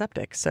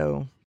antiseptic.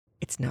 So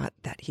it's not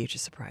that huge a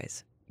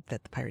surprise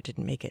that the pirate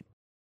didn't make it.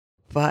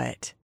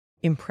 But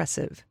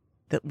impressive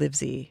that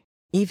Livesey,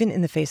 even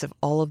in the face of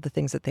all of the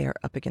things that they are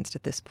up against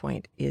at this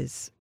point,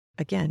 is,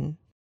 again,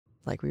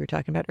 like we were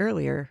talking about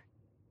earlier,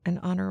 an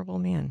honorable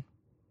man.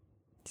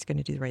 He's going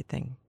to do the right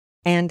thing.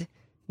 And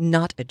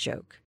not a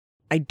joke.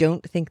 I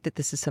don't think that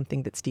this is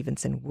something that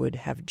Stevenson would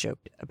have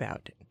joked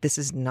about. This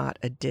is not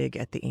a dig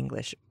at the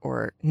English,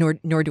 nor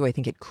do I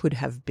think it could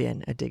have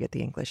been a dig at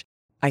the English.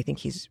 I think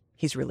he's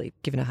really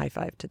given a high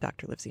five to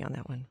Dr. Livesey on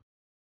that one.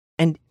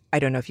 And I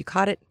don't know if you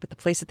caught it, but the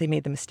place that they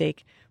made the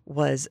mistake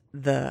was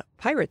the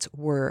pirates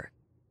were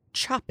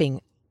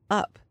chopping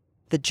up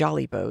the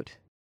jolly boat,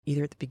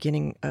 either at the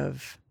beginning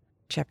of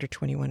chapter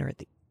 21 or at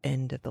the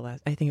end of I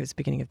think it was the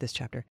beginning of this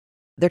chapter.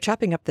 They're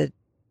chopping up the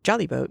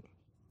jolly boat.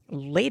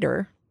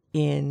 Later,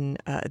 in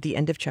the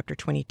end of chapter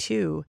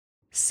 22,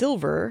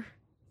 Silver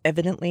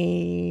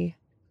evidently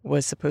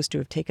was supposed to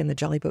have taken the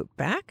jolly boat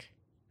back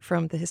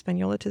from the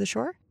Hispaniola to the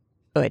shore.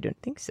 Oh, I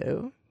don't think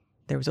so.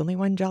 There was only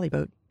one jolly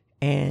boat,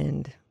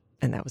 and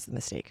that was the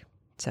mistake.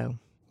 So,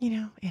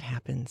 it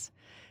happens.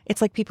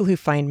 It's like people who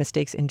find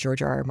mistakes in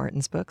George R.R.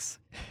 Martin's books.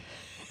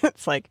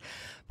 It's like,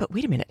 but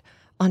wait a minute.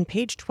 On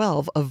page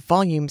 12 of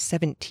volume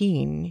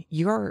 17,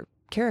 your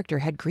character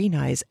had green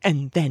eyes,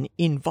 and then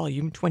in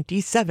volume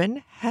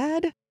 27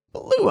 had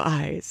blue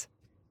eyes.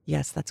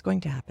 Yes, that's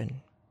going to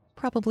happen.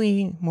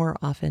 Probably more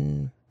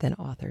often than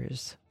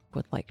authors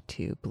would like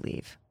to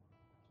believe.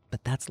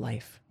 But that's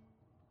life.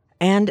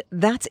 And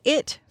that's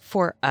it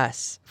for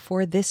us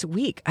for this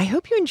week. I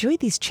hope you enjoyed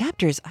these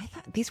chapters. I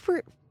thought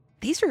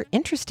these were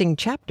interesting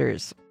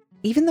chapters,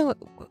 even though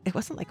it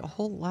wasn't like a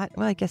whole lot.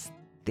 Well, I guess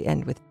the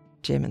end with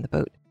Jim and the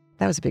boat,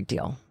 that was a big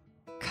deal.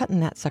 Cutting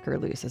that sucker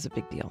loose is a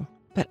big deal.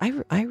 But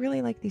I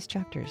really like these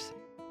chapters.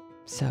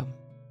 So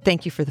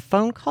Thank you for the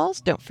phone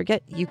calls. Don't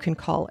forget, you can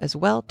call as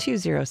well,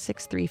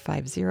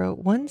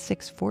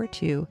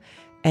 206-350-1642,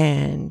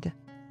 and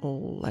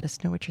let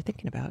us know what you're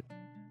thinking about.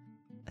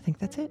 I think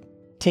that's it.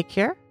 Take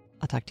care.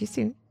 I'll talk to you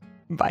soon.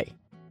 Bye.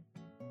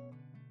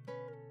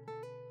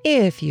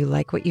 If you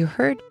like what you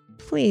heard,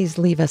 please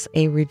leave us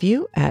a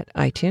review at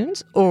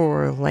iTunes,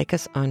 or like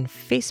us on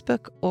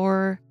Facebook,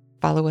 or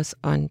follow us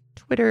on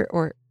Twitter,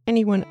 or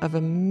any one of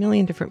a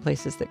million different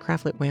places that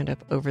Craftlit wound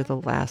up over the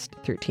last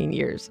 13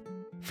 years.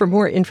 For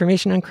more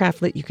information on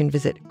Craftlit, you can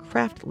visit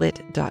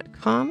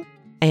craftlit.com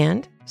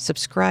and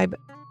subscribe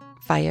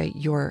via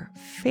your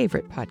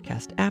favorite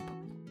podcast app,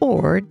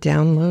 or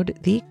download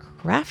the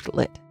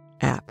Craftlit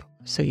app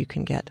so you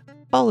can get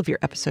all of your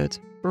episodes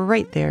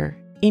right there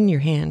in your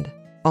hand,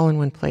 all in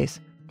one place,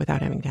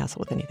 without having to hassle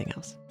with anything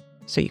else.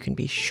 So you can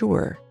be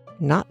sure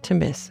not to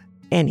miss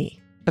any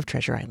of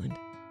Treasure Island.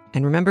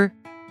 And remember,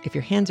 if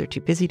your hands are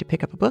too busy to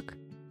pick up a book,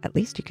 at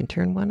least you can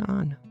turn one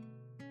on.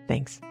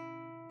 Thanks.